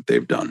work that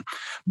they've done.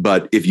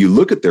 But if you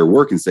look at their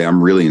work and say,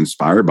 I'm really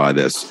inspired by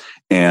this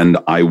and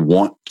I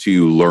want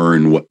to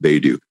learn what they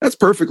do, that's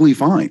perfectly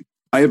fine.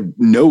 I have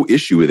no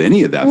issue with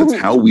any of that. That's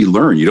how we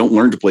learn. You don't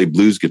learn to play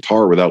blues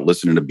guitar without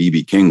listening to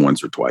B.B. King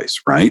once or twice,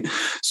 right?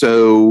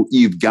 So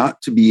you've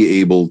got to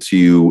be able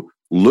to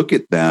look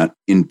at that,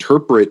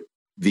 interpret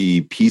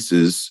the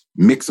pieces,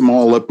 mix them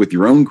all up with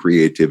your own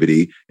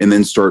creativity, and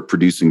then start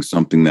producing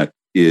something that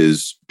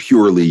is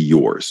purely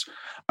yours.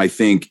 I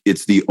think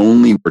it's the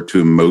only way to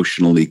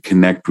emotionally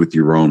connect with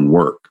your own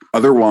work.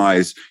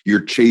 Otherwise, you're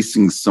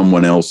chasing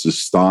someone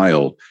else's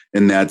style,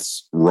 and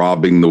that's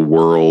robbing the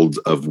world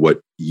of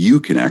what you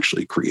can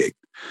actually create.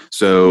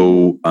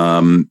 So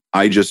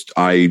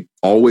I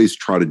always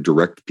try to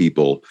direct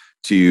people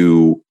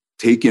to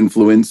take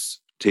influence,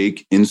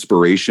 take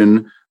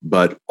inspiration,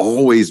 but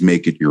always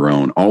make it your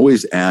own.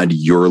 Always add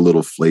your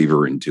little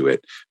flavor into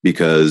it,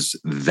 because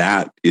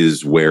that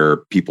is where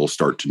people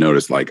start to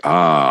notice like,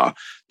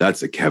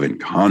 that's a Kevin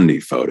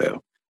Conde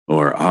photo,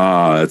 or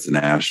that's an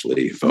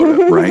Ashley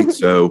photo, right?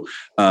 So,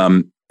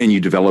 and you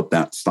develop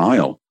that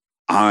style.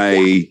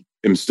 I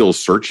am still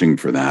searching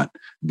for that,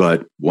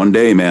 but one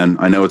day, man,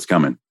 I know it's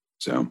coming.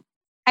 So,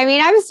 I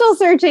mean, I'm still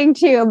searching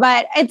too,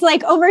 but it's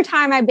like over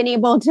time, I've been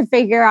able to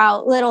figure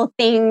out little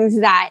things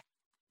that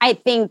I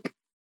think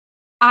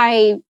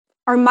are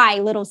my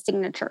little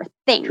signature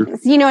things. Sure.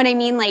 You know what I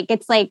mean? Like,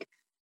 it's like,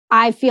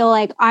 I feel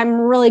like I'm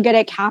really good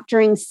at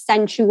capturing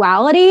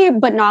sensuality,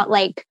 but not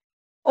like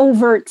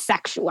overt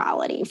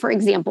sexuality, for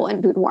example,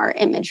 in boudoir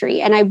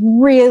imagery. And I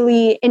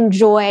really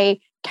enjoy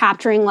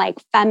capturing like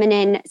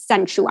feminine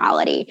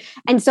sensuality.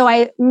 And so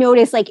I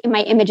notice like in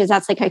my images,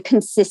 that's like a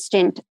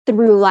consistent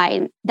through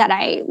line that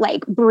I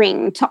like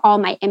bring to all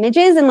my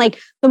images. And like,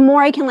 the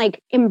more I can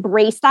like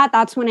embrace that,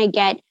 that's when I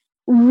get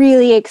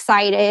really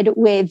excited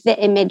with the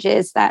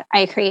images that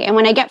I create. And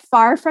when I get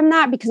far from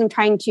that, because I'm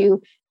trying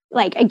to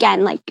like,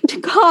 again, like to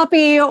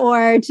copy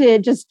or to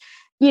just,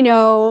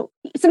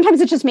 sometimes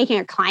it's just making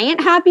a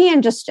client happy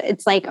and just,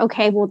 it's like,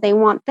 okay, well, they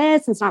want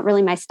this. It's not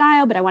really my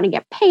style, but I want to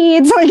get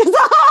paid. So I guess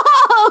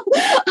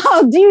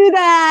I'll do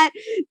that.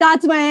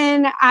 That's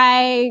when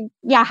I,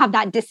 have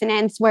that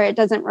dissonance where it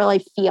doesn't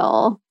really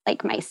feel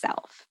like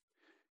myself.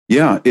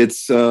 Yeah,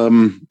 it's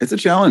a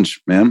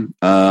challenge, man.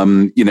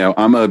 I'm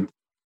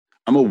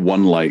a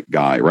one light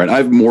guy, right? I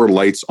have more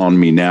lights on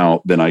me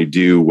now than I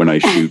do when I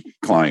shoot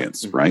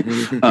clients, right?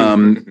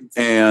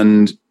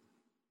 And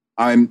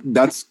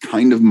that's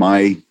kind of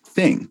my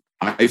thing.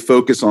 I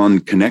focus on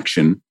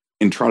connection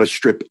and try to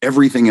strip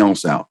everything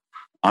else out.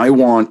 I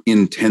want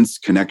intense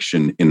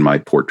connection in my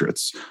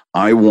portraits.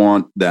 I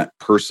want that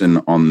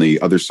person on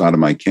the other side of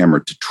my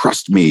camera to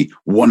trust me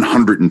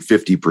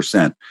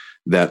 150%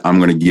 that I'm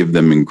going to give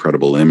them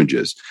incredible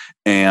images.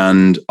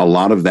 And a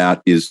lot of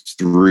that is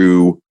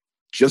through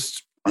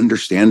just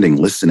understanding,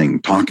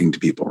 listening, talking to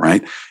people,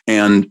 right?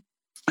 And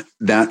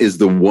that is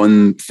the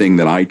one thing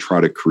that I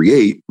try to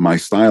create my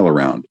style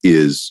around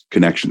is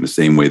connection, the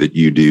same way that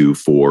you do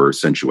for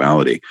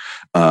sensuality.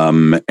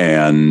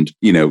 And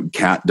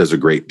Kat does a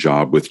great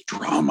job with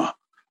drama.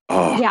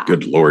 Oh, yeah.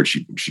 Good Lord.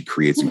 She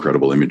creates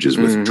incredible images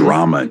with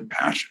drama and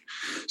passion.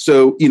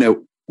 So,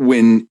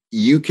 when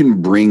you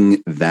can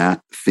bring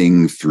that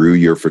thing through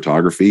your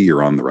photography,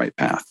 you're on the right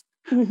path.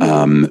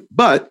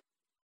 But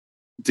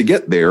to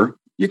get there,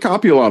 you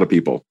copy a lot of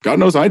people. God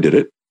knows I did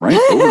it, right?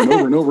 Over and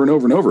over and over and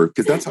over and over,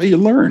 because that's how you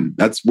learn.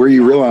 That's where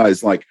you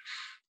realize like,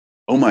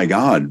 oh my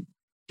God,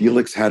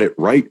 Felix had it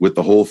right with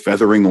the whole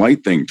feathering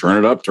light thing.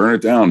 Turn it up, turn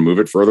it down, move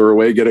it further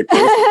away, get it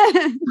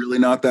closer. Really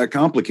not that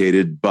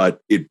complicated, but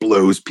it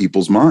blows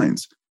people's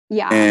minds.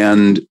 Yeah.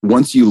 And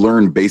once you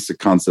learn basic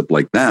concept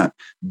like that,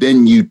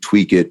 then you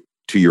tweak it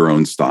to your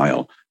own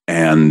style.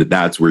 And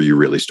that's where you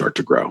really start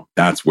to grow.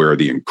 That's where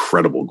the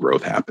incredible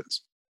growth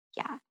happens.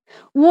 Yeah.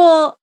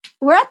 Well,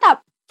 we're at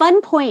that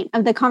fun point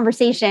of the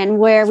conversation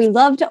where we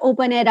love to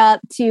open it up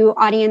to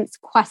audience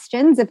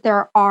questions, if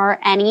there are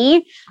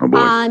any. Oh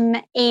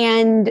boy.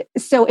 And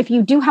so if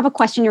you do have a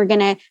question, you're going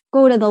to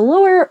go to the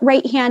lower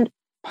right-hand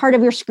part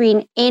of your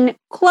screen in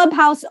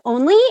Clubhouse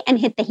only and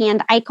hit the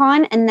hand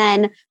icon. And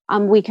then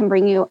we can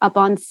bring you up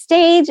on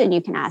stage and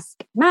you can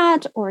ask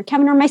Matt or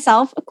Kevin or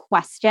myself a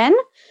question.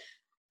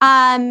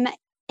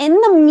 In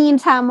the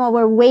meantime, while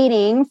we're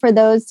waiting for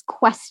those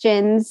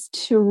questions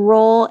to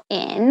roll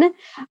in,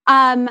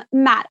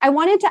 Matt, I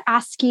wanted to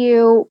ask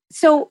you,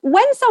 so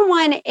when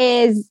someone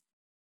is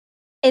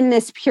in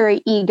this pure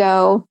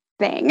ego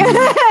thing.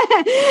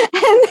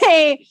 And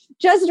they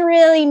just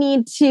really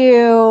need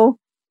to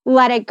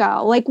let it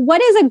go. Like,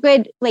 what is a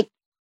good, like,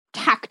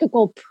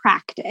 tactical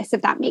practice,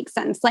 if that makes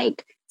sense?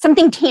 Like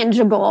something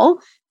tangible.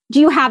 Do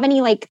you have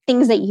any like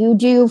things that you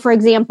do, for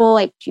example,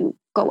 like do you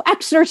go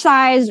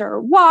exercise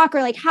or walk,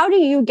 or like how do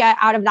you get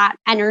out of that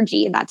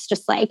energy that's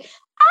just like,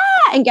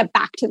 and get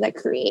back to the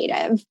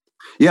creative?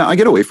 Yeah, I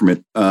get away from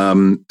it.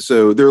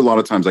 So there are a lot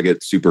of times I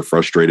get super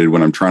frustrated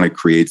when I'm trying to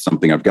create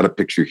something. I've got a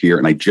picture here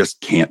and I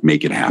just can't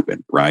make it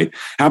happen, right?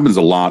 Happens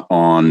a lot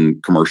on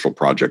commercial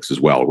projects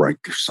as well, right?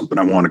 There's something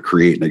I want to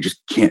create and I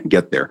just can't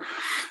get there.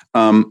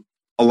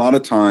 A lot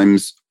of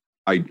times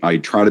I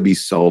try to be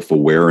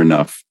self-aware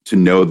enough to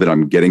know that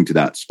I'm getting to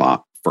that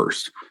spot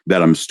first,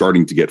 that I'm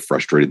starting to get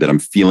frustrated, that I'm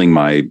feeling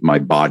my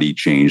body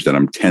change, that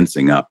I'm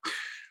tensing up.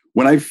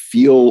 When I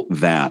feel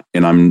that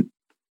and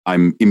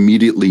I'm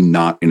immediately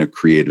not in a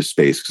creative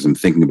space because I'm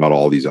thinking about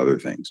all these other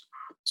things.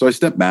 So I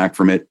step back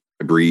from it,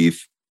 I breathe,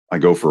 I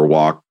go for a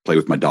walk, play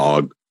with my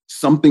dog,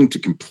 something to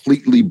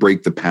completely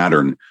break the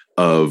pattern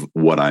of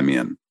what I'm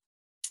in.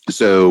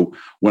 So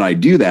when I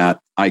do that,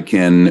 I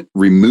can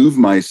remove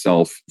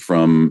myself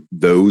from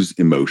those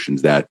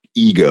emotions, that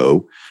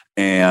ego,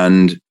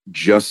 and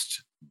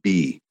just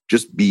be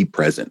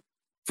present.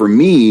 For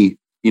me,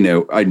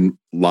 a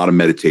lot of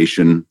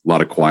meditation, a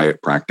lot of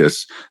quiet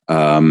practice,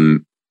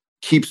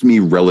 keeps me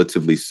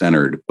relatively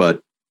centered,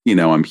 but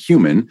I'm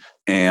human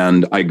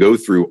and I go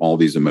through all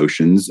these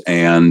emotions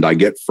and I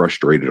get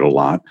frustrated a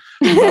lot,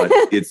 but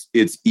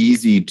it's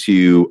easy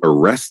to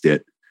arrest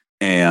it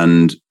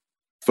and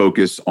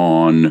focus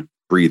on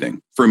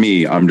breathing. For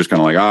me, I'm just kind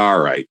of like, all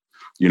right,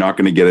 you're not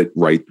going to get it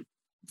right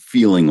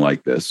feeling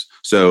like this.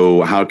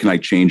 So how can I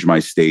change my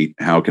state?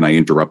 How can I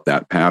interrupt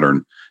that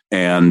pattern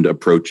and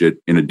approach it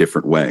in a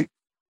different way?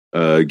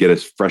 Get a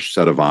fresh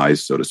set of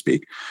eyes, so to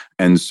speak.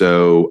 And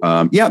so,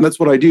 that's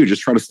what I do.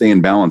 Just try to stay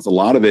in balance. A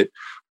lot of it,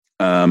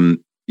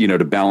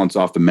 to balance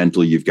off the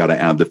mental, you've got to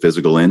add the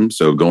physical in.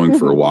 So going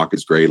for a walk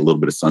is great. A little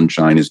bit of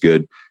sunshine is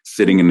good.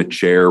 Sitting in a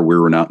chair,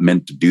 we're not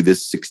meant to do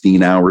this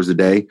 16 hours a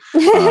day,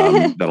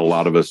 that a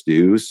lot of us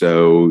do.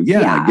 So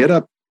get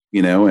up,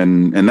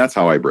 and that's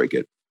how I break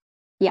it.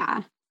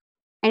 Yeah.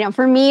 I know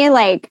for me,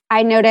 like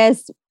I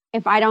notice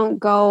if I don't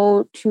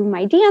go to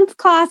my dance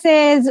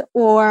classes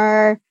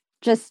or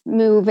just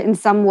move in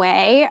some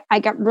way, I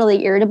get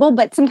really irritable.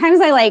 But sometimes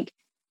I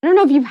don't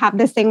know if you have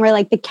this thing where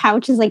like the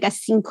couch is like a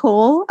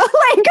sinkhole,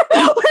 like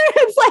where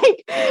it's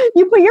like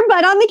you put your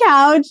butt on the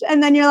couch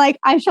and then you're like,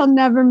 I shall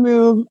never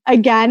move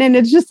again. And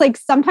it's just like,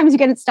 sometimes you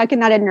get stuck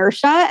in that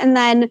inertia and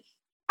then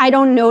I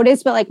don't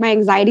notice, but like my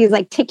anxiety is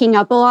like ticking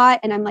up a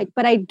lot. And I'm like,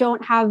 but I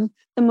don't have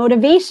the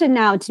motivation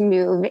now to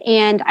move.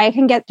 And I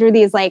can get through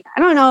these, like, I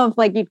don't know if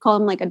like you'd call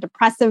them like a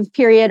depressive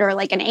period or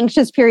like an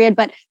anxious period,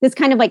 but this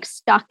kind of like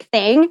stuck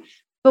thing.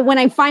 But when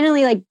I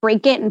finally like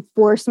break it and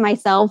force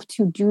myself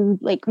to do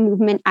like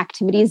movement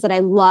activities that I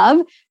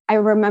love, I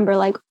remember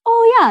like,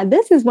 oh yeah,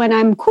 this is when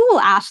I'm cool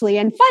Ashley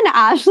and fun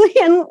Ashley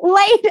and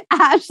light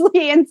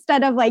Ashley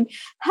instead of like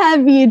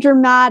heavy,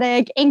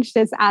 dramatic,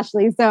 anxious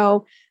Ashley.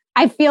 So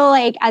I feel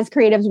like as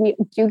creatives, we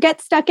do get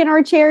stuck in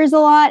our chairs a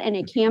lot and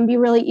it can be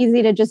really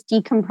easy to just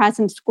decompress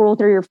and scroll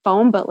through your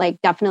phone, but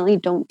like definitely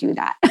don't do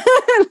that.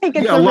 Like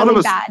it's a lot of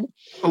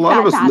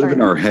us live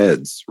in our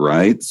heads,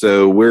 right?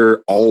 So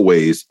we're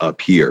always up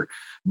here.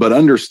 But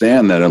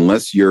understand that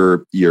unless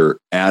you're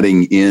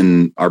adding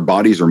in, our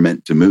bodies are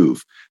meant to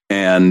move.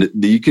 And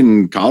you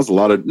can cause a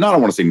lot of, I don't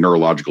want to say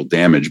neurological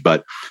damage,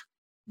 but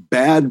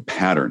bad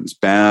patterns,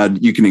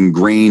 you can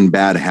ingrain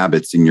bad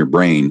habits in your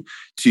brain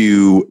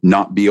to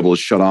not be able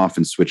to shut off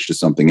and switch to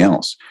something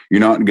else. You're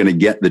not going to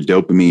get the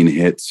dopamine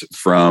hits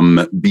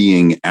from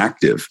being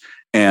active.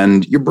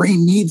 And your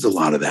brain needs a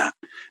lot of that.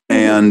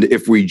 And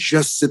if we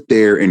just sit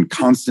there and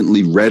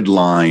constantly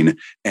redline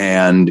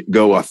and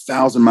go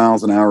 1,000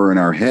 miles an hour in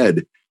our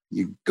head,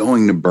 you're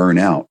going to burn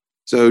out.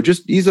 So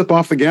just ease up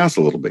off the gas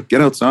a little bit.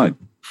 Get outside.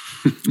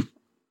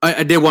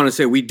 I did want to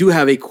say we do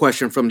have a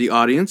question from the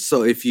audience.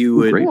 So if you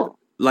would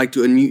like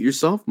to unmute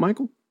yourself,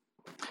 Michael.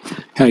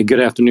 Hi,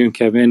 good afternoon,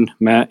 Kevin,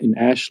 Matt, and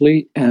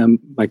Ashley.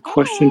 My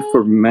question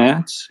for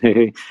Matt,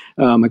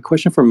 my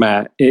question for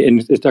Matt,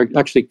 and it's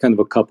actually kind of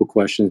a couple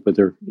questions, but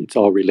it's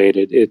all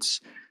related.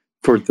 It's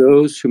for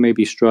those who may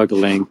be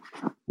struggling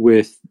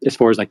with, as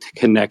far as like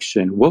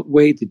connection, what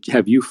way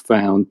have you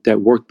found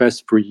that worked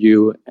best for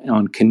you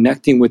on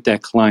connecting with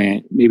that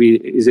client? Maybe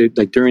is it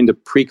like during the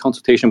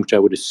pre-consultation, which I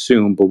would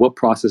assume, but what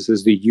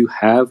processes do you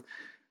have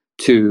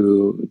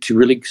to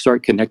really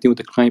start connecting with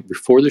the client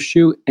before the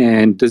shoot?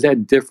 And does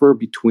that differ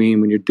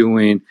between when you're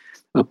doing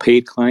a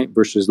paid client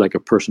versus like a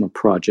personal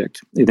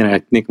project? And then I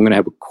think I'm going to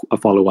have a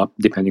follow-up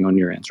depending on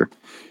your answer.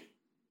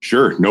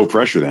 Sure. No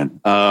pressure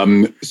then.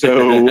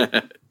 So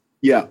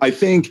yeah, I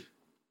think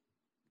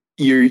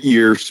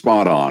you're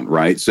spot on,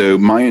 right? So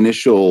my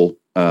initial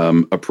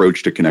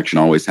approach to connection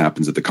always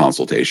happens at the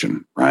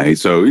consultation, right?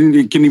 So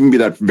it can even be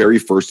that very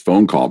first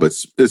phone call, but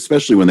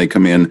especially when they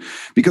come in,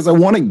 because I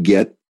want to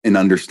get an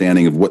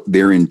understanding of what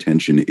their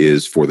intention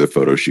is for the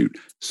photo shoot.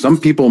 Some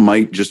people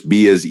might just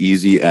be as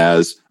easy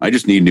as, I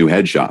just need new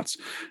headshots.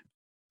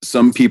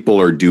 Some people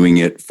are doing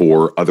it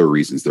for other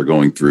reasons. They're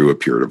going through a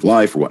period of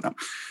life or whatnot.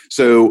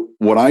 So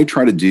what I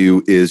try to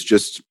do is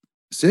just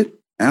sit,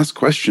 ask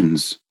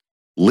questions,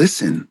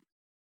 listen,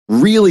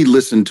 really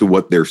listen to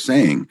what they're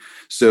saying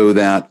so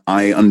that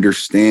I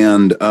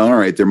understand, all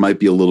right, there might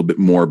be a little bit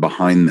more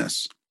behind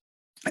this.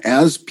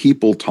 As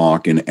people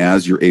talk and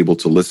as you're able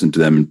to listen to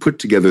them and put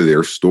together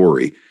their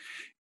story,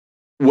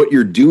 what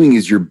you're doing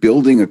is you're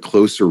building a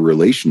closer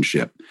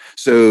relationship.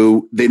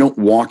 So they don't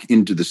walk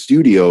into the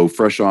studio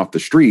fresh off the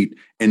street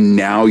and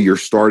now you're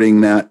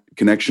starting that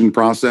connection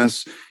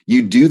process.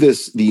 You do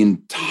this the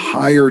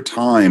entire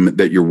time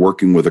that you're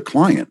working with a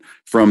client,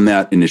 from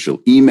that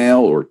initial email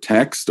or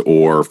text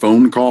or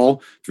phone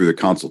call through the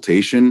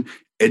consultation.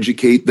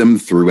 Educate them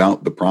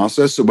throughout the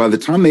process. So by the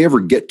time they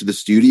ever get to the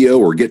studio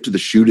or get to the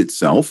shoot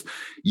itself,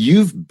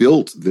 you've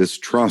built this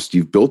trust,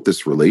 you've built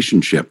this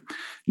relationship.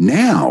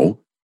 Now,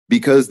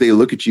 because they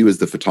look at you as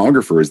the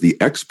photographer, as the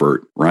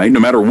expert, right? No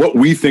matter what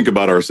we think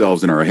about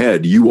ourselves in our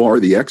head, you are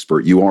the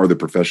expert, you are the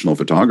professional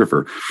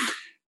photographer.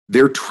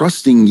 They're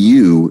trusting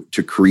you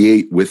to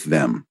create with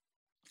them.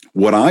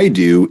 What I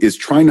do is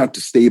try not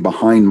to stay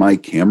behind my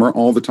camera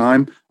all the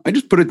time. I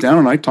just put it down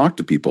and I talk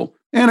to people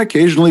and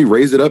occasionally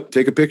raise it up,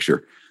 take a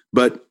picture.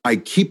 But I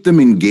keep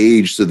them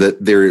engaged so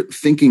that they're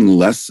thinking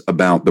less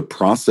about the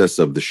process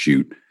of the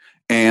shoot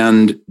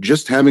and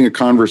just having a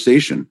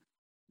conversation.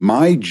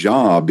 My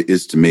job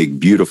is to make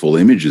beautiful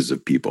images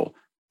of people.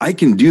 I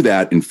can do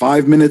that in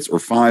 5 minutes or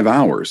 5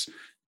 hours.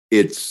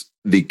 It's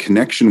the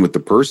connection with the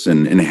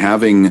person and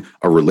having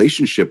a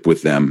relationship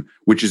with them,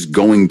 which is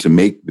going to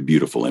make the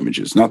beautiful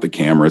images. Not the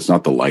camera, it's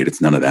not the light,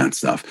 it's none of that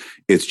stuff.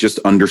 It's just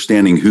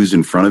understanding who's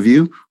in front of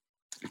you,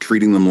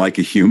 treating them like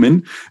a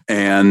human,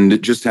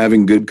 and just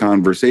having good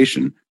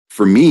conversation.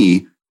 For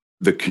me,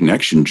 the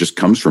connection just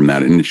comes from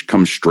that, and it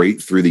comes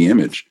straight through the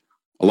image.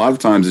 A lot of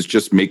times it's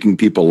just making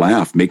people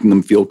laugh, making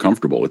them feel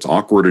comfortable. It's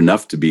awkward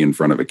enough to be in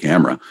front of a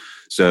camera.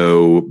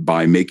 So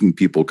by making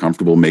people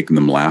comfortable, making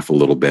them laugh a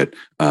little bit,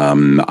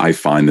 I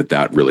find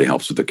that really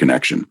helps with the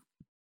connection.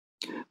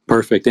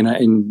 Perfect. And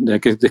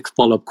the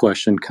follow-up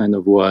question kind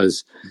of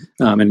was,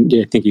 and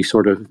I think you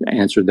sort of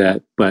answered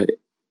that, but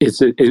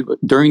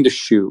during the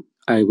shoot,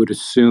 I would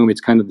assume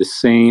it's kind of the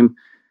same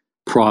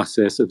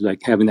process of like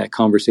having that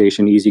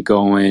conversation,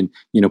 easygoing,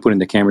 putting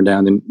the camera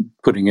down and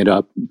putting it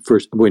up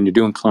first when you're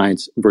doing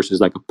clients versus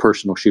like a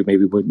personal shoot,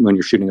 maybe when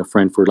you're shooting a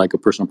friend for like a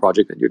personal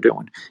project that you're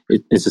doing.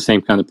 It's the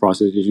same kind of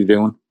process as you're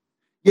doing.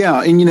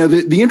 Yeah. And,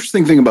 the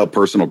interesting thing about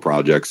personal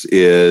projects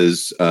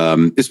is,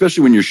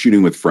 especially when you're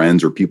shooting with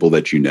friends or people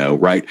that you know,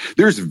 right,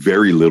 there's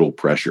very little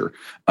pressure.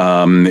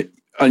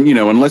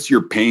 Unless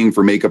you're paying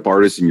for makeup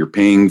artists and you're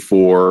paying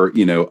for,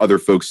 other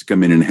folks to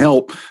come in and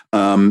help,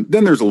 then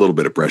there's a little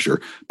bit of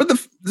pressure. But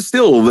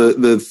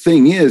the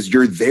thing is,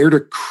 you're there to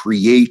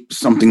create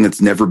something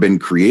that's never been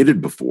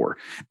created before.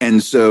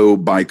 And so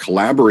by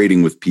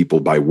collaborating with people,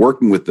 by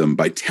working with them,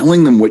 by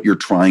telling them what you're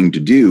trying to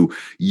do,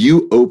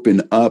 you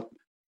open up,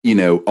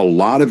 a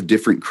lot of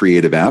different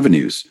creative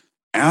avenues.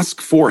 Ask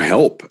for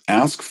help,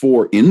 ask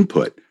for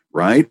input,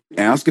 right?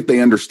 Ask if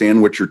they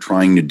understand what you're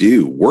trying to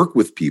do, work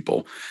with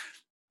people.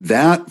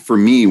 That, for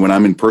me, when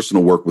I'm in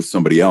personal work with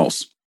somebody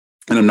else,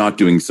 and I'm not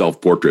doing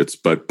self-portraits,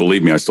 but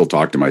believe me, I still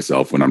talk to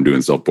myself when I'm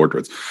doing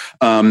self-portraits.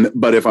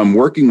 But if I'm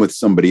working with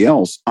somebody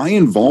else, I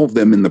involve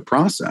them in the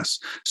process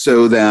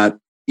so that,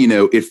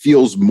 it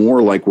feels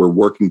more like we're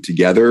working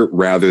together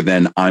rather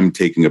than I'm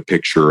taking a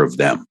picture of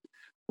them,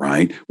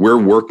 right? We're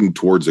working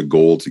towards a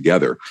goal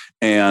together.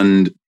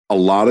 And a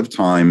lot of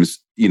times,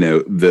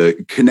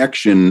 the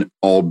connection,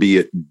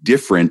 albeit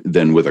different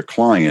than with a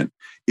client,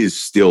 is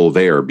still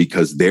there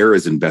because they're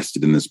as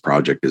invested in this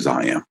project as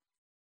I am.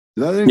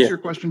 Does that answer your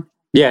question?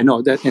 Yeah,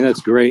 no,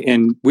 that's great.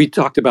 And we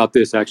talked about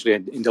this actually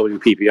in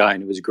WPPI,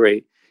 and it was a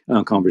great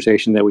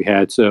conversation that we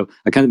had. So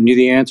I kind of knew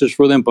the answers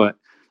for them, but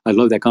I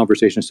love that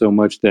conversation so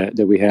much that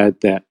we had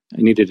that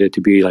I needed it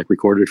to be like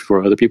recorded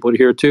for other people to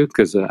hear too,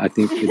 because I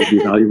think it would be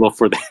valuable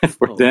for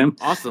them.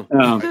 Awesome.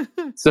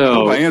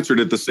 So I answered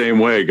it the same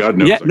way. God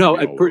knows. Yeah,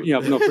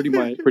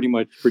 pretty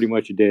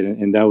much you did.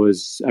 And that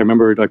was, I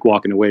remember like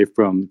walking away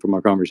from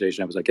our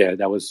conversation. I was like, yeah,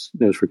 that was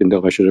freaking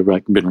dope. I should have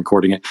like been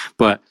recording it.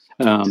 But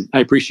I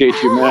appreciate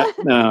you, Matt,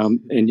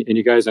 and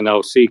you guys, and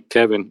I'll see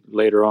Kevin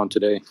later on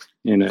today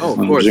in a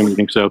Zoom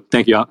meeting. So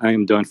thank you. I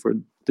am done for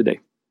today.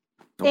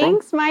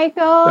 Thanks,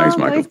 Michael. Thanks,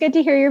 Michael. Always good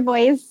to hear your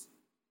voice.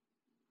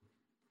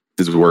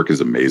 His work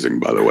is amazing,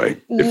 by the way.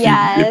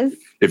 Yes.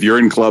 If you're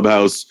in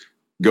Clubhouse,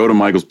 go to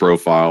Michael's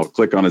profile,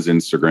 click on his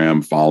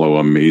Instagram, follow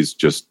him.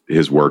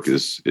 His work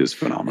is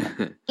phenomenal.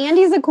 And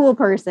he's a cool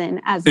person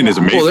as well. And is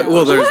amazing.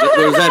 Well, there's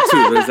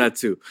that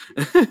too.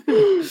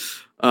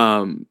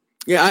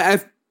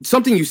 I've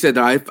something you said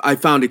that I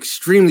found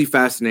extremely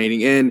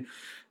fascinating, and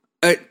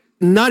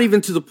not even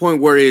to the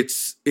point where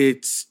it's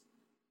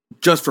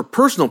just for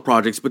personal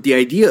projects, but the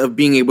idea of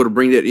being able to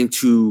bring that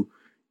into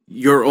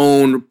your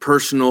own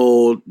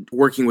personal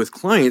working with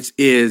clients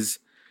is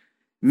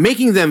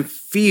making them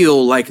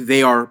feel like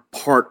they are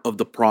part of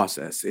the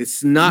process.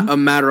 It's not a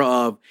matter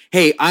of,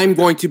 hey, I'm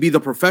going to be the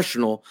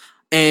professional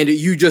and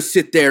you just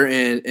sit there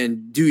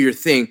and do your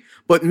thing,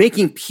 but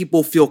making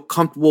people feel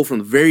comfortable from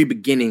the very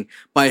beginning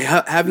by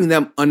having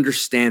them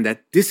understand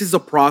that this is a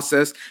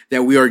process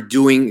that we are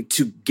doing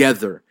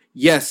together.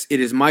 Yes, it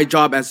is my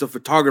job as a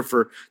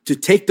photographer to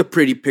take the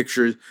pretty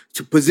pictures,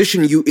 to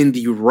position you in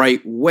the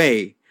right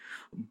way.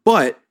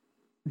 But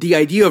the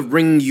idea of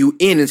bringing you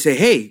in and say,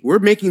 hey, we're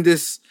making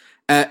this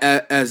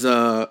as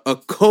a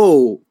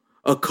co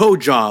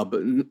job,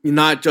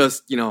 not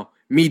just,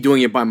 me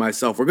doing it by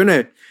myself. We're going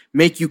to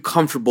make you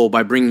comfortable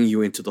by bringing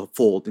you into the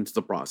fold, into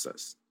the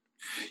process.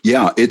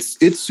 Yeah,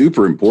 it's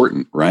super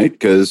important, right?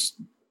 Because,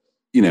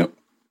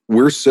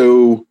 we're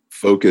so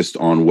focused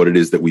on what it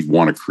is that we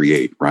want to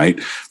create, right?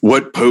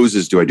 What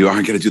poses do I do?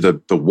 I'm going to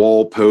do the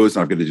wall pose,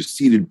 and I'm going to do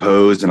seated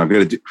pose, and I'm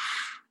going to do...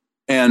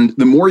 And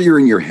the more you're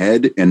in your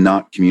head and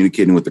not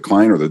communicating with the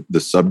client or the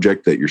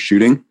subject that you're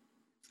shooting,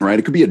 right?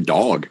 It could be a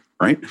dog,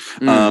 right?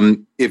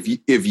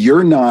 If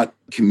you're not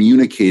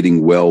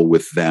communicating well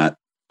with that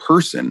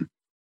person,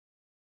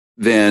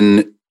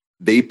 then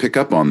they pick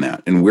up on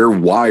that. And we're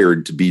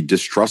wired to be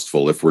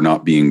distrustful if we're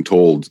not being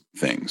told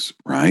things,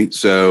 right?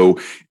 So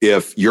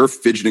if you're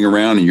fidgeting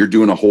around and you're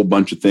doing a whole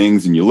bunch of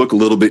things and you look a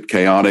little bit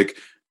chaotic,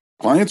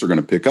 clients are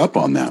going to pick up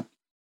on that.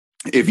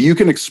 If you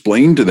can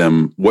explain to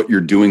them what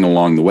you're doing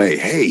along the way,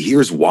 hey,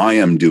 here's why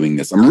I'm doing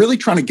this. I'm really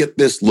trying to get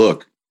this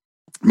look.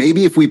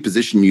 Maybe if we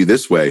position you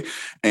this way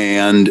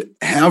and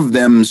have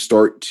them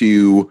start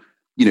to,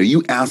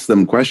 you ask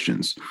them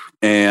questions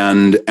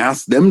and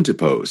ask them to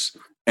pose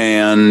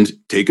and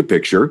take a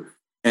picture,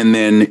 and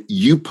then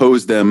you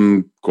pose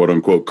them, quote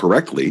unquote,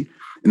 correctly.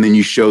 And then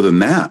you show them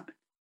that.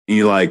 And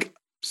you're like,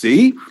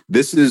 see,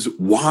 this is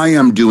why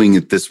I'm doing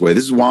it this way.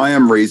 This is why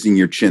I'm raising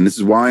your chin. This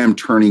is why I'm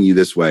turning you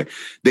this way.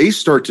 They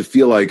start to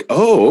feel like,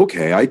 oh,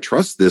 okay, I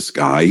trust this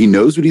guy. He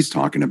knows what he's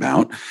talking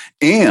about.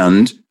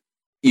 And,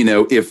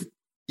 if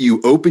you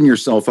open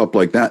yourself up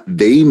like that,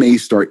 they may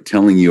start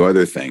telling you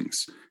other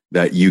things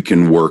that you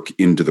can work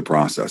into the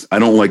process. I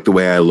don't like the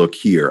way I look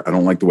here. I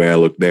don't like the way I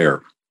look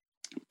there.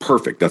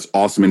 Perfect. That's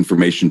awesome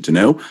information to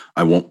know.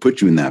 I won't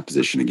put you in that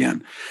position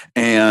again.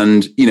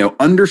 And,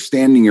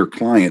 understanding your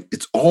client,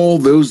 it's all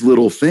those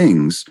little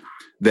things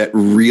that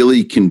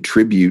really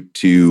contribute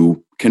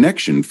to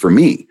connection for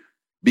me,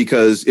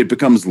 because it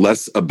becomes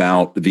less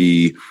about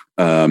the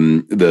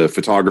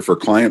photographer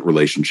client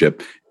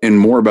relationship and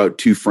more about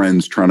two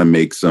friends trying to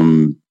make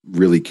some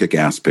really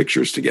kick-ass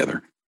pictures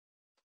together.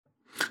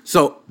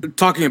 So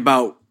talking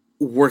about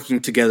working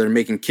together,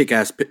 making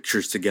kick-ass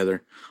pictures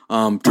together,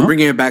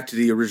 bringing it back to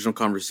the original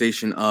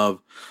conversation of,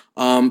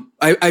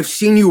 I've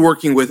seen you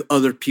working with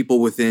other people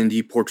within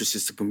the portrait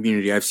system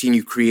community. I've seen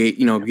you create,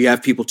 you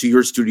have people to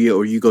your studio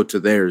or you go to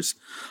theirs.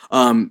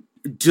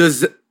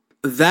 Does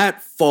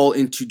that fall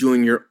into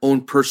doing your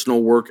own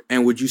personal work?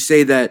 And would you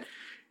say that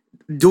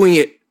doing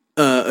it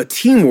a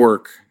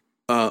teamwork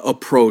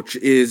approach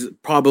is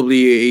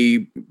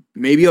probably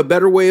maybe a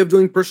better way of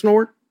doing personal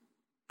work?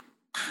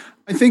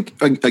 I think,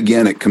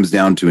 again, it comes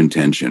down to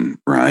intention,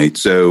 right?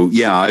 So,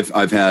 yeah,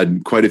 I've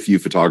had quite a few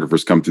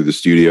photographers come through the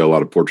studio, a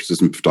lot of portrait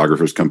system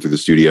photographers come through the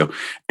studio,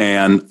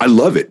 and I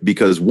love it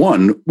because,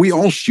 one, we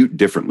all shoot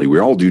differently. We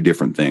all do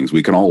different things.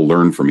 We can all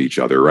learn from each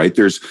other, right?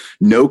 There's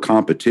no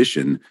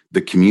competition.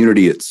 The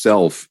community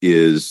itself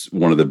is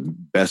one of the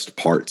best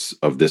parts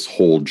of this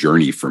whole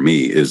journey for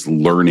me, is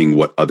learning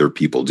what other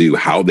people do,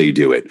 how they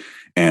do it,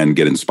 and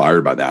get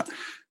inspired by that.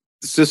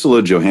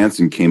 Cicela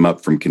Johansson came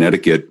up from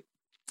Connecticut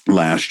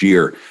last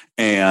year,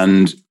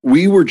 and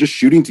we were just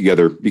shooting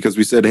together because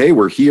we said, hey,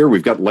 we're here,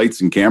 we've got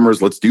lights and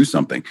cameras, let's do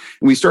something.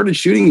 And we started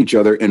shooting each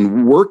other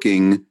and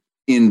working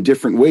in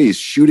different ways,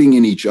 shooting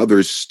in each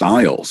other's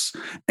styles.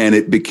 And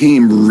it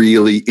became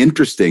really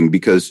interesting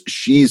because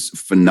she's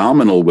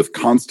phenomenal with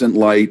constant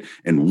light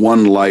and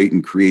one light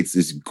and creates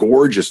these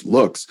gorgeous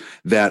looks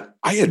that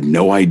I had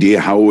no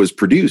idea how it was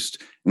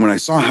produced. And when I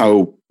saw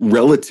how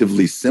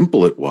relatively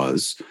simple it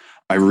was,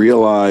 I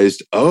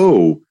realized,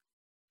 oh,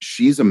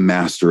 she's a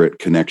master at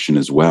connection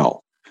as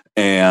well.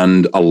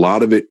 And a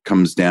lot of it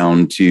comes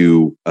down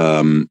to,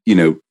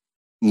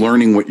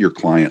 learning what your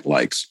client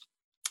likes.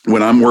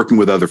 When I'm working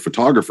with other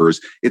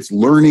photographers, it's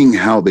learning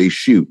how they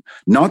shoot,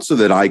 not so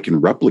that I can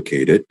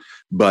replicate it,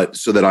 but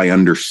so that I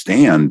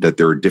understand that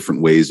there are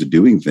different ways of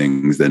doing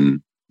things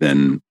than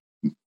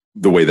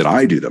the way that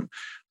I do them.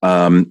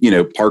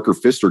 Parker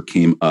Pfister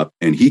came up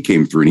and he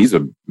came through and he's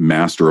a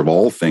master of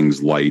all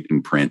things light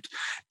and print.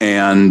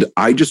 And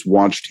I just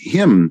watched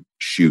him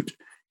shoot.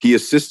 He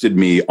assisted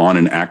me on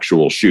an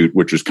actual shoot,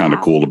 which was kind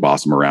of cool to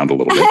boss him around a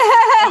little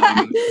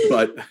bit.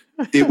 But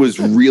it was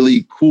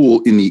really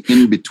cool in the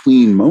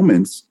in-between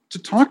moments to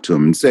talk to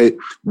him and say,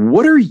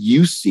 what are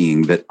you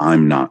seeing that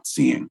I'm not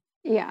seeing?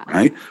 Yeah.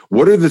 Right.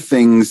 What are the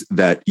things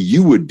that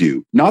you would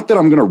do? Not that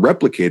I'm going to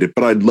replicate it,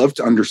 but I'd love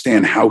to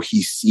understand how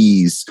he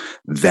sees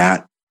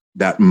that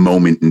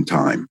moment in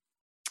time.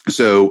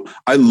 So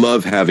I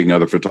love having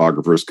other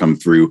photographers come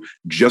through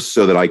just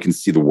so that I can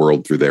see the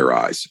world through their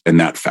eyes. And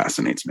that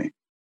fascinates me.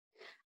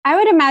 I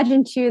would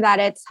imagine too that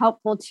it's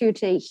helpful too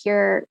to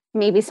hear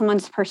maybe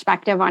someone's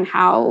perspective on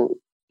how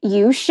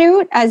you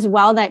shoot as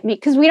well, that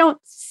because we don't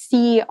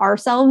see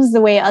ourselves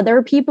the way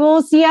other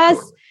people see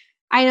us.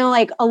 I know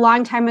like a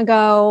long time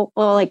ago,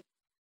 well, like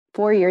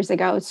 4 years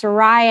ago,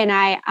 Sarai and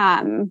I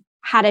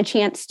had a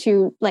chance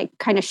to like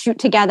kind of shoot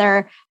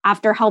together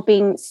after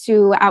helping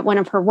Sue at one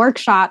of her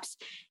workshops.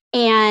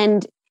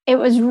 And it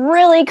was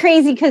really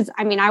crazy because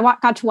I mean, I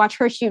got to watch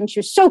her shoot and she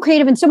was so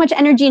creative and so much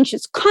energy and she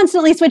was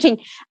constantly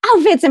switching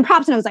outfits and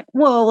props. And I was like,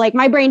 whoa, like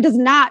my brain does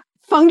not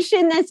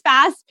function this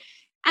fast.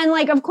 And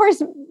like, of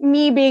course,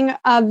 me being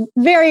a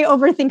very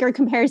overthinker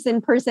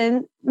comparison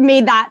person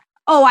made that,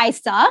 oh, I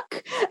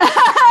suck.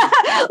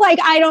 Like,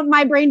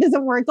 my brain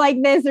doesn't work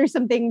like this. There's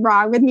something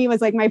wrong with me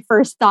was like my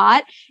first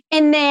thought.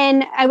 And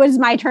then it was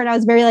my turn. I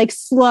was very like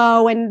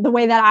slow in the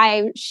way that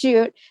I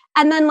shoot.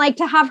 And then like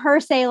to have her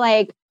say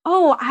like,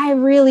 oh, I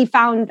really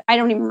found, I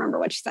don't even remember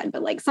what she said,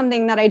 but like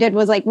something that I did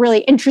was like really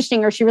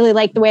interesting, or she really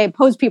liked the way I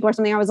posed people or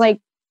something. I was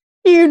like,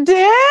 you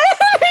did?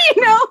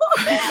 You know,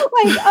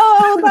 like,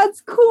 oh,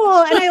 that's cool.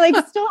 And I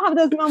like still have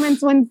those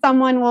moments when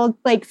someone will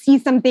like see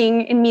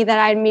something in me that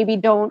I maybe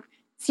don't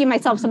see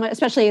myself, someone,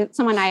 especially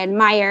someone I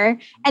admire.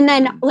 And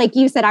then, like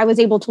you said, I was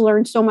able to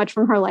learn so much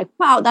from her. Like,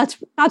 wow, that's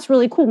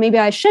really cool. Maybe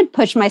I should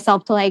push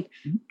myself to like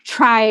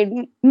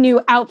try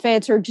new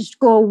outfits or just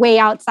go way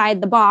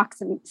outside the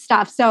box and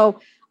stuff. So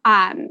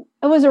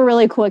it was a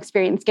really cool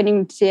experience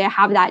getting to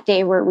have that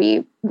day where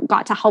we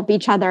got to help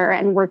each other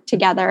and work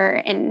together.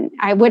 And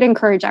I would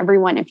encourage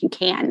everyone, if you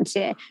can,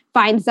 to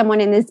find someone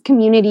in this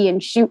community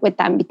and shoot with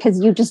them, because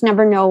you just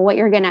never know what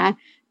you're going to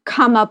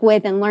come up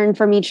with and learn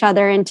from each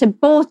other, and to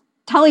both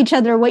tell each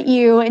other what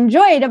you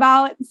enjoyed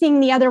about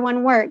seeing the other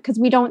one work, because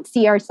we don't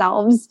see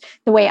ourselves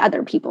the way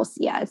other people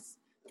see us.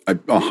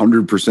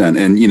 100%.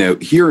 And, you know,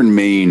 here in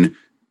Maine,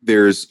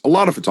 there's a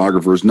lot of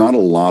photographers, not a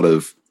lot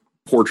of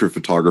portrait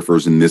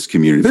photographers in this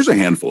community. There's a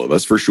handful of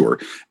us for sure.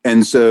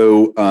 And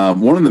so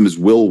one of them is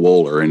Will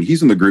Wohler, and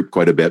he's in the group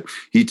quite a bit.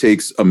 He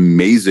takes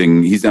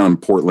he's down in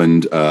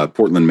Portland,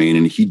 Maine,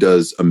 and he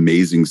does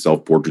amazing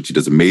self-portraits. He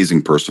does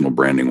amazing personal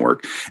branding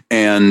work.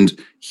 And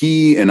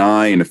he and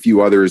I and a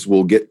few others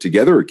will get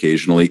together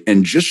occasionally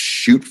and just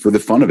shoot for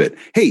the fun of it.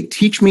 Hey,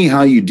 teach me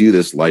how you do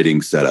this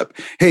lighting setup.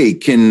 Hey,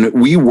 can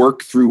we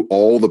work through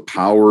all the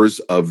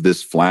powers of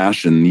this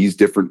flash in these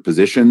different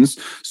positions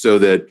so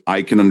that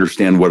I can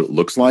understand what it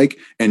looks like,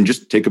 and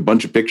just take a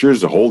bunch of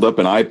pictures, hold up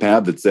an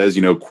iPad that says,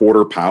 you know,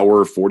 quarter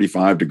power,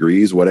 45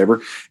 degrees,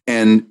 whatever.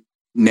 And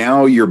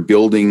now you're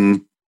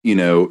building, you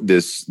know,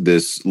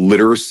 this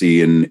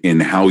literacy in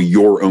how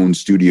your own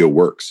studio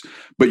works,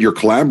 but you're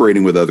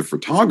collaborating with other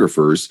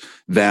photographers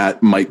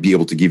that might be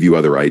able to give you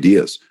other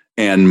ideas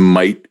and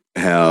might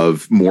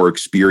have more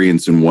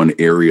experience in one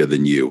area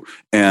than you,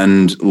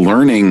 and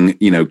learning,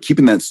 you know,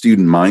 keeping that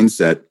student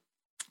mindset,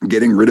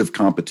 getting rid of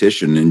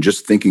competition and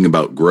just thinking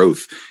about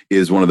growth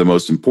is one of the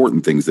most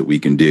important things that we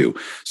can do.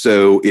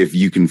 So if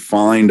you can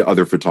find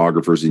other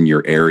photographers in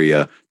your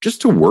area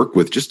just to work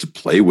with, just to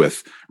play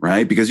with,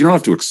 right? Because you don't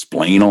have to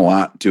explain a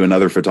lot to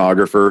another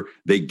photographer.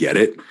 They get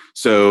it.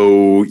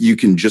 So you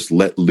can just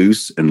let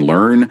loose and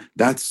learn.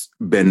 That's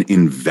been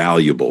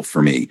invaluable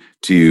for me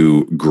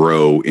to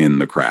grow in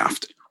the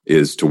craft,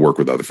 is to work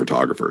with other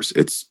photographers.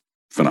 It's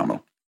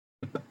phenomenal.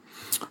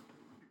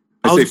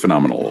 I say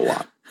phenomenal a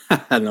lot.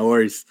 No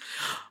worries.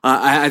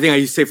 I think I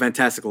used to say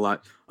fantastic a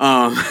lot.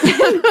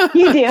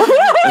 You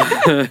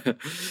do.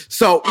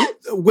 So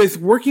with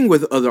working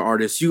with other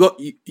artists, you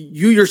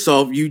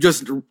yourself,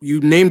 you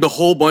named a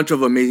whole bunch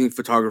of amazing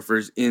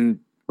photographers in,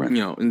 right, you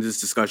know, in this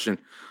discussion.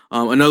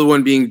 Another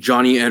one being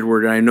Johnny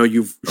Edward. And I know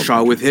you've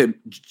shot with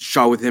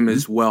him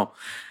as well.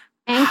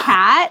 And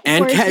Kat.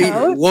 And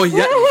Kat. Well, he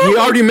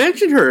already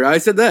mentioned her. I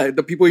said that.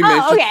 The people he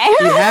mentioned. Okay.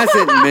 He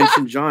hasn't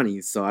mentioned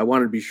Johnny. So I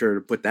wanted to be sure to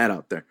put that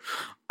out there.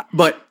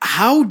 But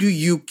how do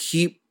you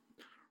keep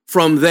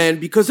from then,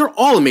 because they're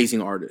all amazing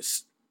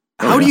artists,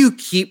 how do you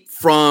keep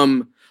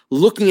from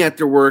looking at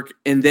their work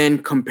and then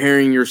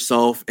comparing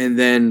yourself and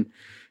then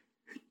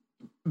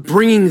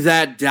bringing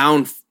that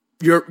down,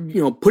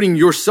 putting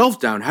yourself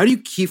down? How do you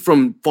keep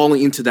from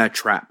falling into that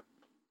trap?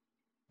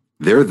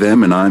 They're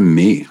them and I'm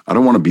me. I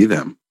don't want to be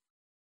them.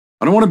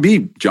 I don't want to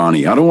be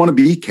Johnny. I don't want to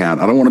be Kat.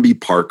 I don't want to be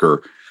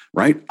Parker,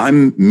 right?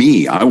 I'm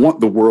me. I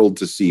want the world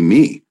to see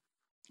me.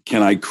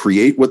 Can I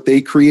create what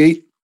they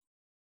create?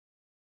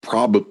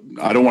 Probably.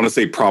 I don't want to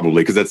say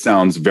probably, because that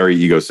sounds very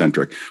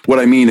egocentric. What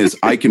I mean is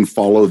I can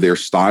follow their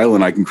style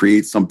and I can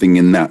create something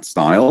in that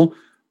style,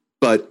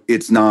 but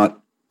it's not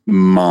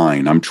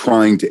mine. I'm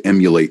trying to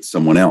emulate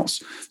someone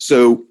else.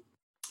 So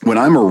when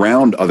I'm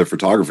around other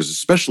photographers,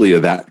 especially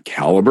of that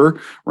caliber,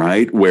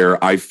 right,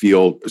 where I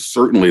feel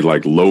certainly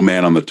like low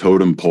man on the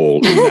totem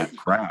pole in that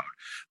crowd,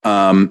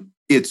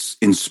 it's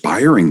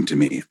inspiring to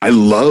me. I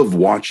love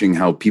watching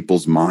how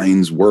people's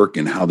minds work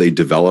and how they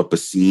develop a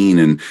scene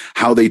and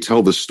how they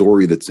tell the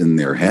story that's in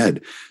their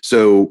head.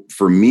 So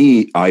for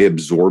me, I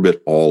absorb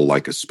it all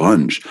like a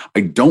sponge.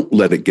 I don't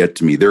let it get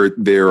to me.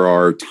 There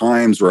are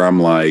times where I'm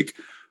like,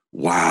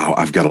 wow,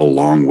 I've got a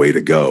long way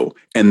to go.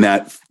 And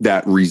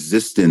that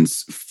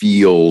resistance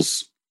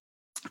feels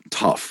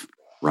tough,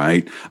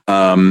 right?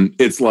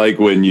 It's like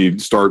when you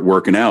start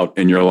working out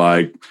and you're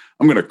like,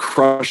 I'm going to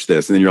crush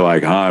this. And then you're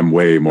like, I'm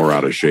way more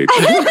out of shape.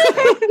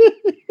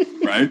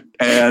 Right?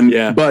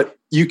 But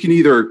you can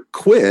either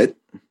quit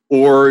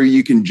or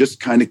you can just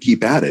kind of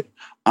keep at it.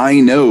 I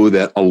know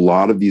that a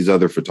lot of these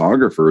other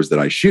photographers that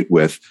I shoot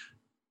with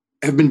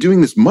have been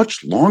doing this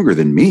much longer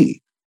than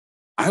me.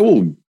 I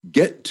will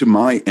get to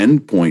my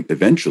endpoint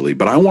eventually,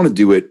 but I want to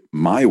do it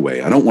my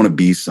way. I don't want to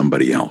be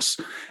somebody else.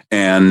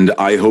 And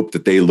I hope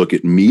that they look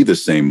at me the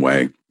same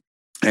way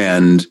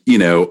and,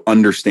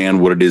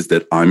 understand what it is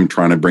that I'm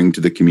trying to bring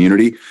to the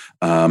community.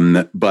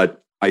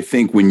 But I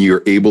think when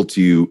you're able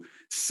to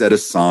set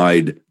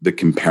aside the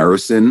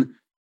comparison,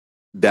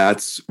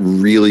 that's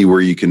really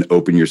where you can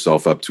open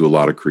yourself up to a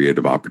lot of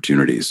creative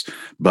opportunities.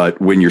 But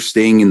when you're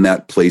staying in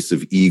that place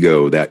of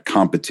ego, that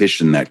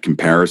competition, that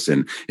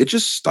comparison, it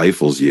just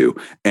stifles you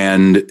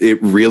and it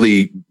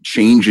really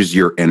changes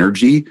your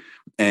energy.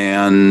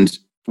 And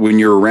when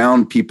you're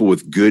around people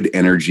with good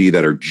energy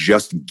that are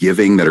just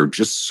giving, that are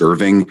just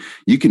serving,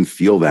 you can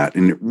feel that.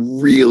 And it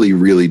really,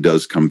 really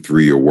does come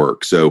through your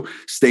work. So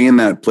stay in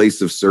that place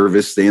of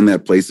service, stay in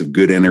that place of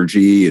good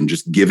energy and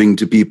just giving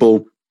to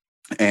people.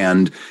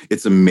 And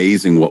it's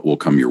amazing what will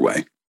come your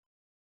way.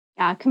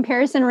 Yeah,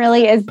 comparison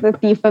really is the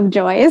thief of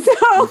joy. So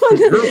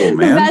terrible,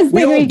 man. The best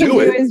thing we can do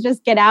it. is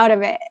just get out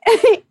of it.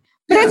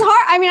 But it's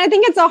hard. I mean, I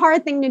think it's a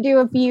hard thing to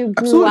do if you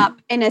grew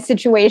up in a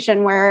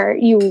situation where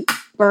you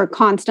were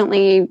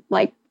constantly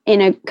like in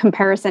a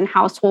comparison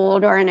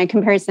household or in a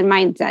comparison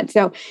mindset.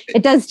 So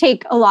it does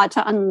take a lot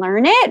to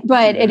unlearn it,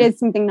 but it is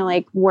something to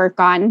like work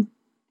on.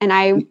 And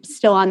I'm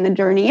still on the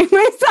journey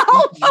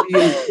myself.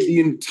 The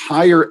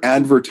entire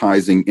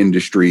advertising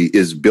industry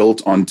is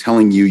built on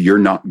telling you you're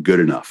not good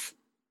enough,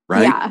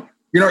 right? Yeah.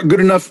 You're not good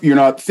enough. You're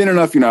not thin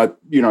enough. You're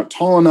not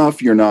tall enough.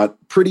 You're not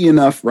pretty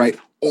enough, right?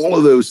 All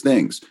of those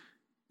things.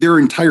 Their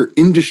entire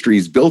industry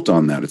is built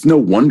on that. It's no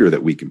wonder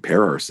that we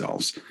compare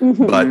ourselves,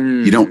 but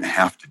you don't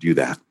have to do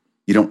that.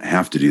 You don't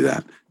have to do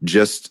that.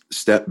 Just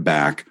step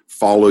back,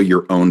 follow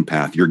your own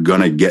path. You're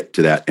going to get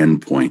to that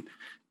end point.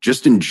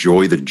 Just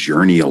enjoy the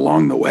journey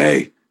along the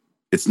way.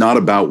 It's not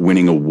about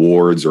winning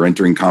awards or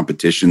entering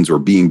competitions or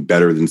being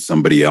better than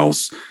somebody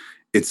else.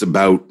 It's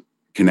about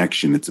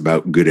connection. It's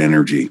about good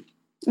energy.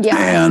 Yeah.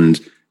 And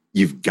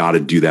you've got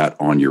to do that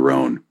on your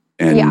own.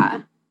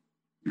 And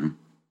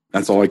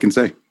that's all I can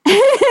say.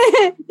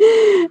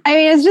 I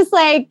mean, it's just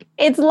like,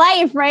 it's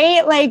life,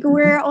 right? Like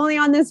we're only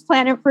on this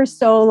planet for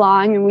so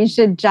long and we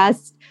should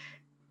just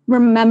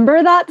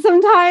remember that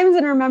sometimes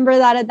and remember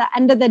that at the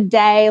end of the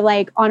day,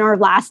 like on our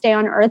last day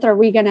on earth, are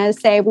we going to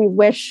say we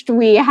wished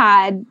we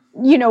had,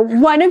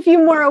 won a few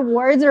more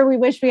awards or we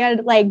wish we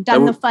had like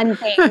done the fun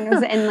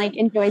things and like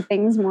enjoyed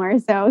things more.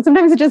 So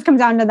sometimes it just comes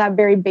down to that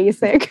very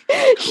basic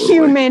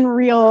human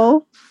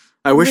real.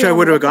 I wish I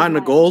would have gotten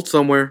a gold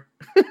somewhere.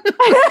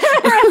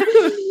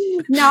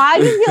 No,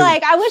 I'd just be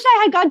like, I wish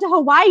I had gone to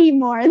Hawaii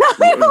more. That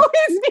would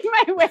always be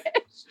my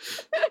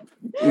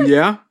wish.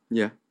 Yeah.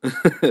 No,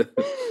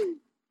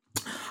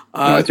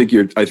 I think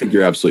you're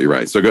absolutely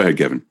right. So go ahead,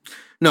 Kevin.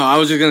 No, I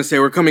was just gonna say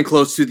we're coming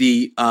close to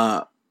the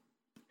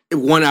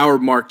 1 hour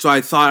mark, so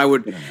I thought I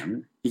would.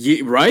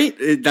 Right?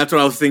 That's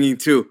what I was thinking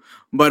too.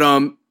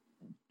 But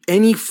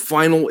any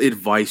final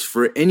advice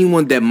for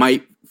anyone that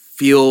might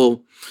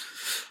feel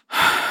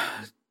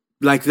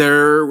like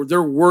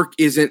their work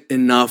isn't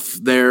enough,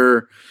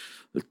 their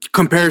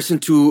comparison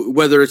to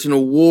whether it's an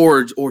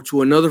award or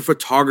to another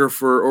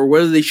photographer or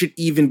whether they should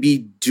even be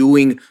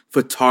doing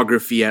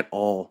photography at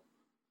all?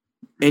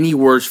 Any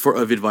words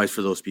of advice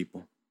for those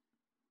people?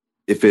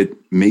 If it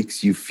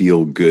makes you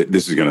feel good,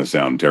 this is going to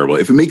sound terrible.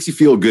 If it makes you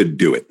feel good,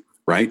 do it,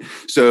 right?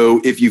 So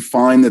if you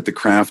find that the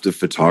craft of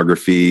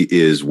photography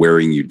is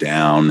wearing you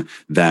down,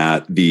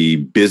 that the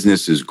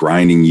business is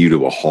grinding you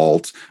to a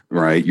halt,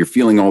 right? You're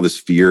feeling all this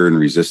fear and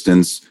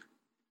resistance,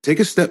 take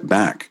a step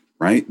back,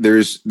 right?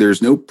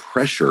 There's no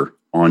pressure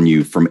on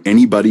you from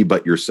anybody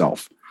but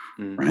yourself,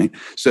 right?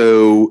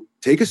 So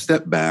take a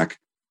step back,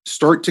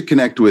 start to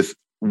connect with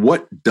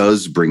what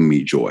does bring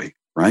me joy,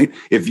 right?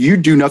 If you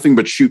do nothing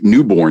but shoot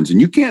newborns and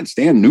you can't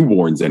stand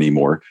newborns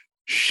anymore,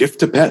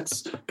 shift to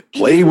pets,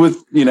 play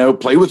with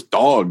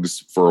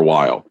dogs for a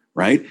while,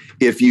 right?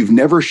 If you've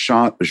never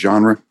shot a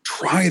genre,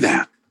 try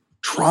that.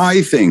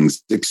 Try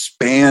things,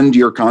 expand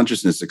your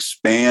consciousness,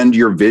 expand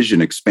your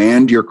vision,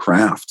 expand your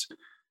craft.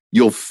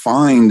 You'll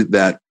find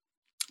that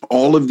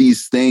all of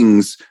these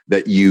things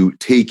that you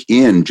take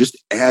in just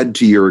add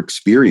to your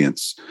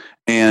experience.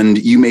 And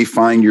you may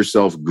find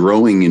yourself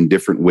growing in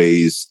different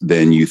ways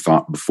than you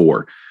thought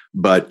before.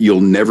 But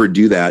you'll never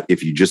do that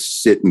if you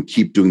just sit and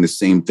keep doing the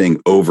same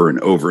thing over and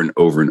over and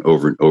over and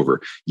over and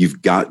over.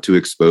 You've got to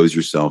expose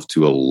yourself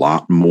to a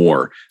lot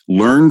more.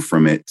 Learn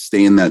from it,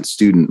 stay in that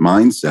student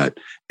mindset,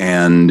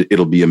 and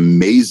it'll be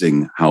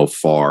amazing how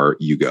far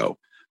you go.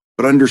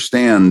 But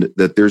understand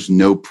that there's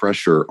no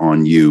pressure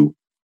on you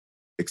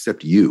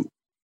except you,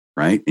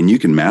 right? And you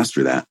can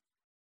master that.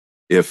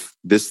 If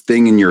this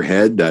thing in your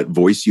head, that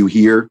voice you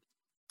hear,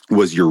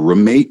 was your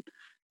roommate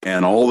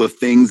and all the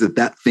things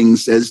that thing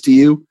says to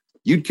you,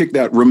 you'd kick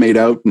that roommate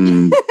out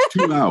in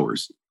 2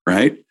 hours,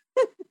 right?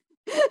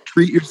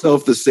 Treat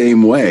yourself the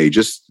same way.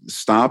 Just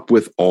stop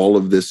with all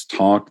of this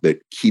talk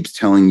that keeps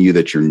telling you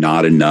that you're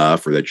not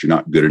enough or that you're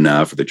not good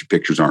enough or that your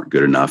pictures aren't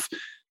good enough.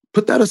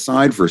 Put that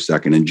aside for a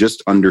second and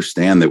just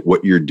understand that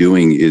what you're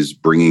doing is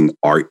bringing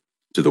art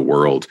to the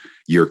world.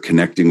 You're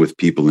connecting with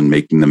people and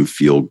making them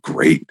feel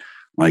great.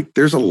 Like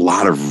there's a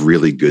lot of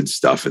really good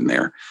stuff in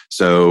there.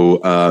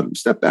 So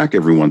step back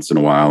every once in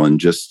a while and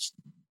just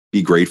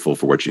be grateful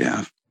for what you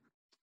have.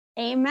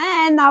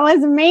 Amen. That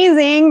was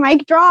amazing.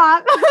 Mic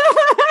drop.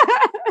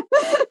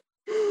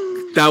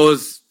 That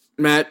was,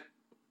 Matt,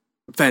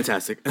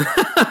 fantastic.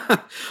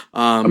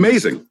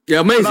 Amazing. Yeah,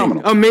 amazing.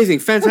 Phenomenal. Amazing.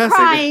 Fantastic.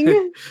 Crying.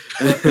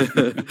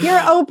 You're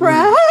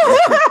Oprah.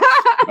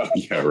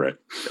 Yeah, right.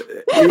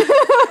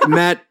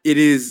 Matt, it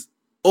is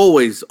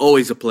always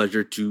a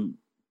pleasure to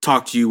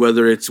talk to you,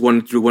 whether it's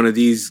through one of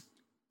these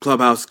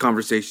Clubhouse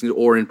conversations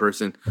or in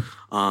person.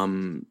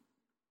 So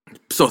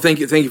thank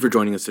you for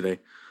joining us today.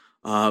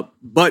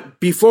 But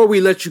before we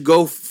let you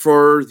go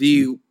for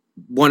the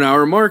 1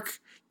 hour mark,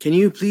 can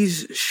you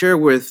please share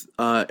with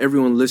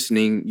everyone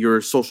listening your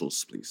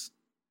socials, please?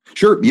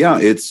 Sure. Yeah,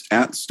 it's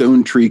at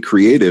Stone Tree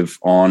Creative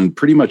on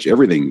pretty much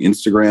everything.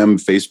 Instagram,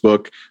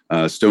 Facebook,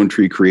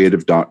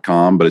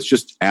 stonetreecreative.com. But it's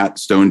just at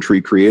Stone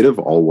Tree Creative,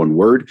 all one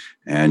word,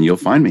 and you'll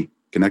find me.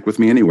 Connect with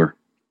me anywhere.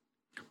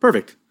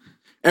 Perfect.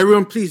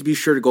 Everyone, please be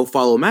sure to go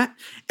follow Matt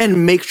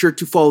and make sure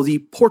to follow the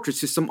Portrait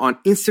System on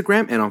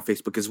Instagram and on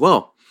Facebook as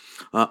well.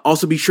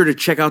 Also, be sure to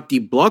check out the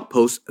blog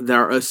posts that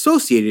are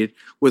associated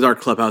with our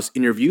Clubhouse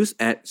interviews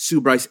at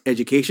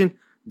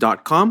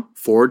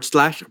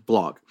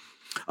SueBryceEducation.com/blog.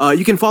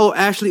 You can follow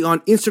Ashley on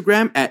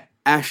Instagram at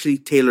Ashley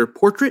Taylor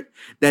Portrait.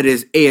 That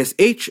is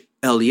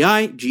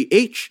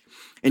ASHLEIGH.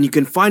 And you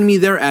can find me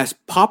there as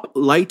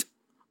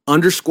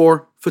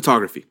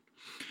poplight_photography.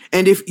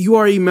 And if you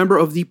are a member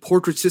of the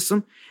Portrait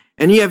System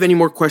and you have any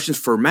more questions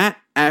for Matt,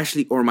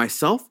 Ashley, or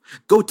myself,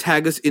 go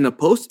tag us in a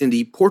post in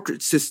the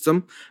Portrait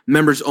System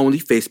Members Only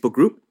Facebook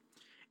group.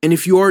 And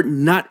if you are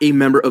not a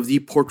member of the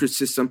Portrait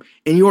System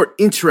and you are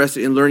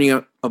interested in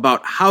learning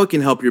about how it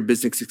can help your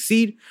business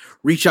succeed,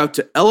 reach out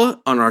to Ella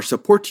on our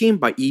support team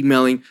by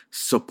emailing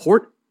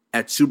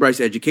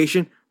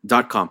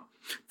support@SueBryceEducation.com.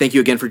 Thank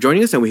you again for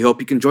joining us, and we hope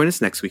you can join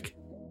us next week.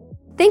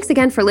 Thanks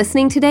again for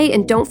listening today,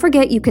 and don't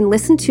forget you can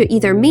listen to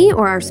either me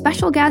or our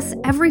special guests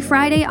every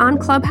Friday on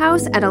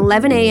Clubhouse at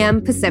 11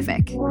 a.m.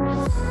 Pacific.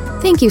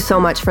 Thank you so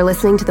much for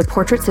listening to the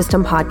Portrait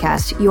System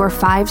podcast. Your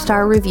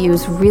 5-star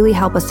reviews really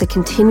help us to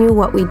continue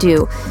what we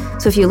do.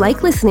 So if you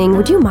like listening,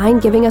 would you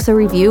mind giving us a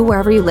review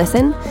wherever you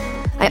listen?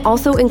 I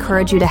also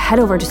encourage you to head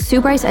over to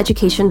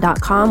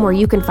SueBryceEducation.com where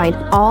you can find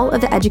all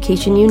of the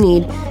education you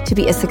need to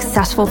be a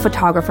successful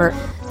photographer.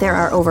 There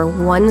are over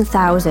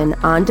 1,000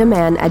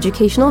 on-demand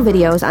educational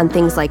videos on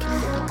things like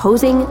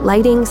posing,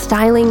 lighting,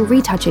 styling,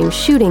 retouching,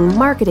 shooting,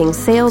 marketing,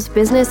 sales,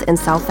 business, and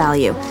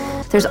self-value.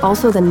 There's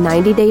also the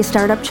 90-day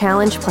startup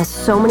challenge, plus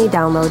so many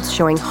downloads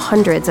showing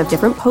hundreds of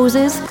different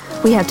poses.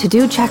 We have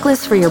to-do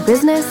checklists for your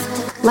business,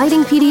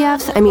 lighting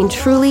PDFs,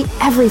 truly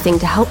everything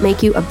to help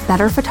make you a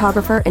better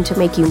photographer and to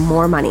make you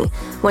more money.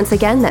 Once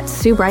again, that's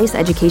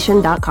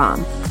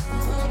SueBryceEducation.com.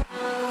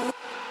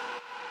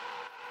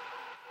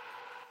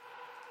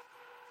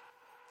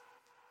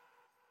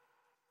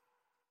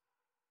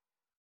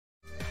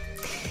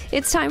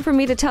 It's time for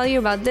me to tell you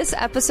about this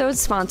episode's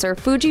sponsor,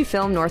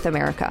 Fujifilm North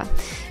America.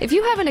 If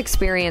you haven't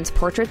experienced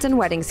portraits and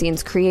wedding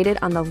scenes created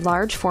on the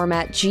large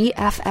format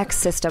GFX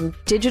system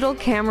digital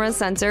camera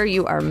sensor,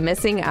 you are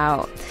missing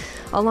out.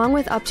 Along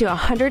with up to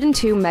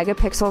 102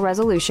 megapixel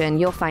resolution,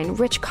 you'll find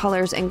rich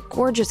colors and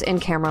gorgeous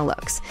in-camera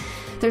looks.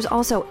 There's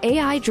also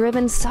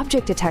AI-driven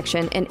subject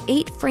detection and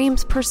 8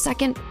 frames per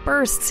second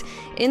bursts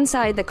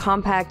inside the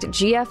compact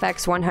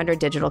GFX 100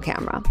 digital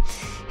camera.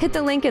 Hit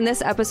the link in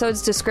this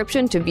episode's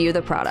description to view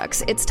the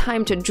products. It's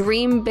time to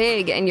dream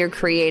big in your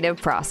creative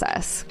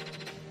process.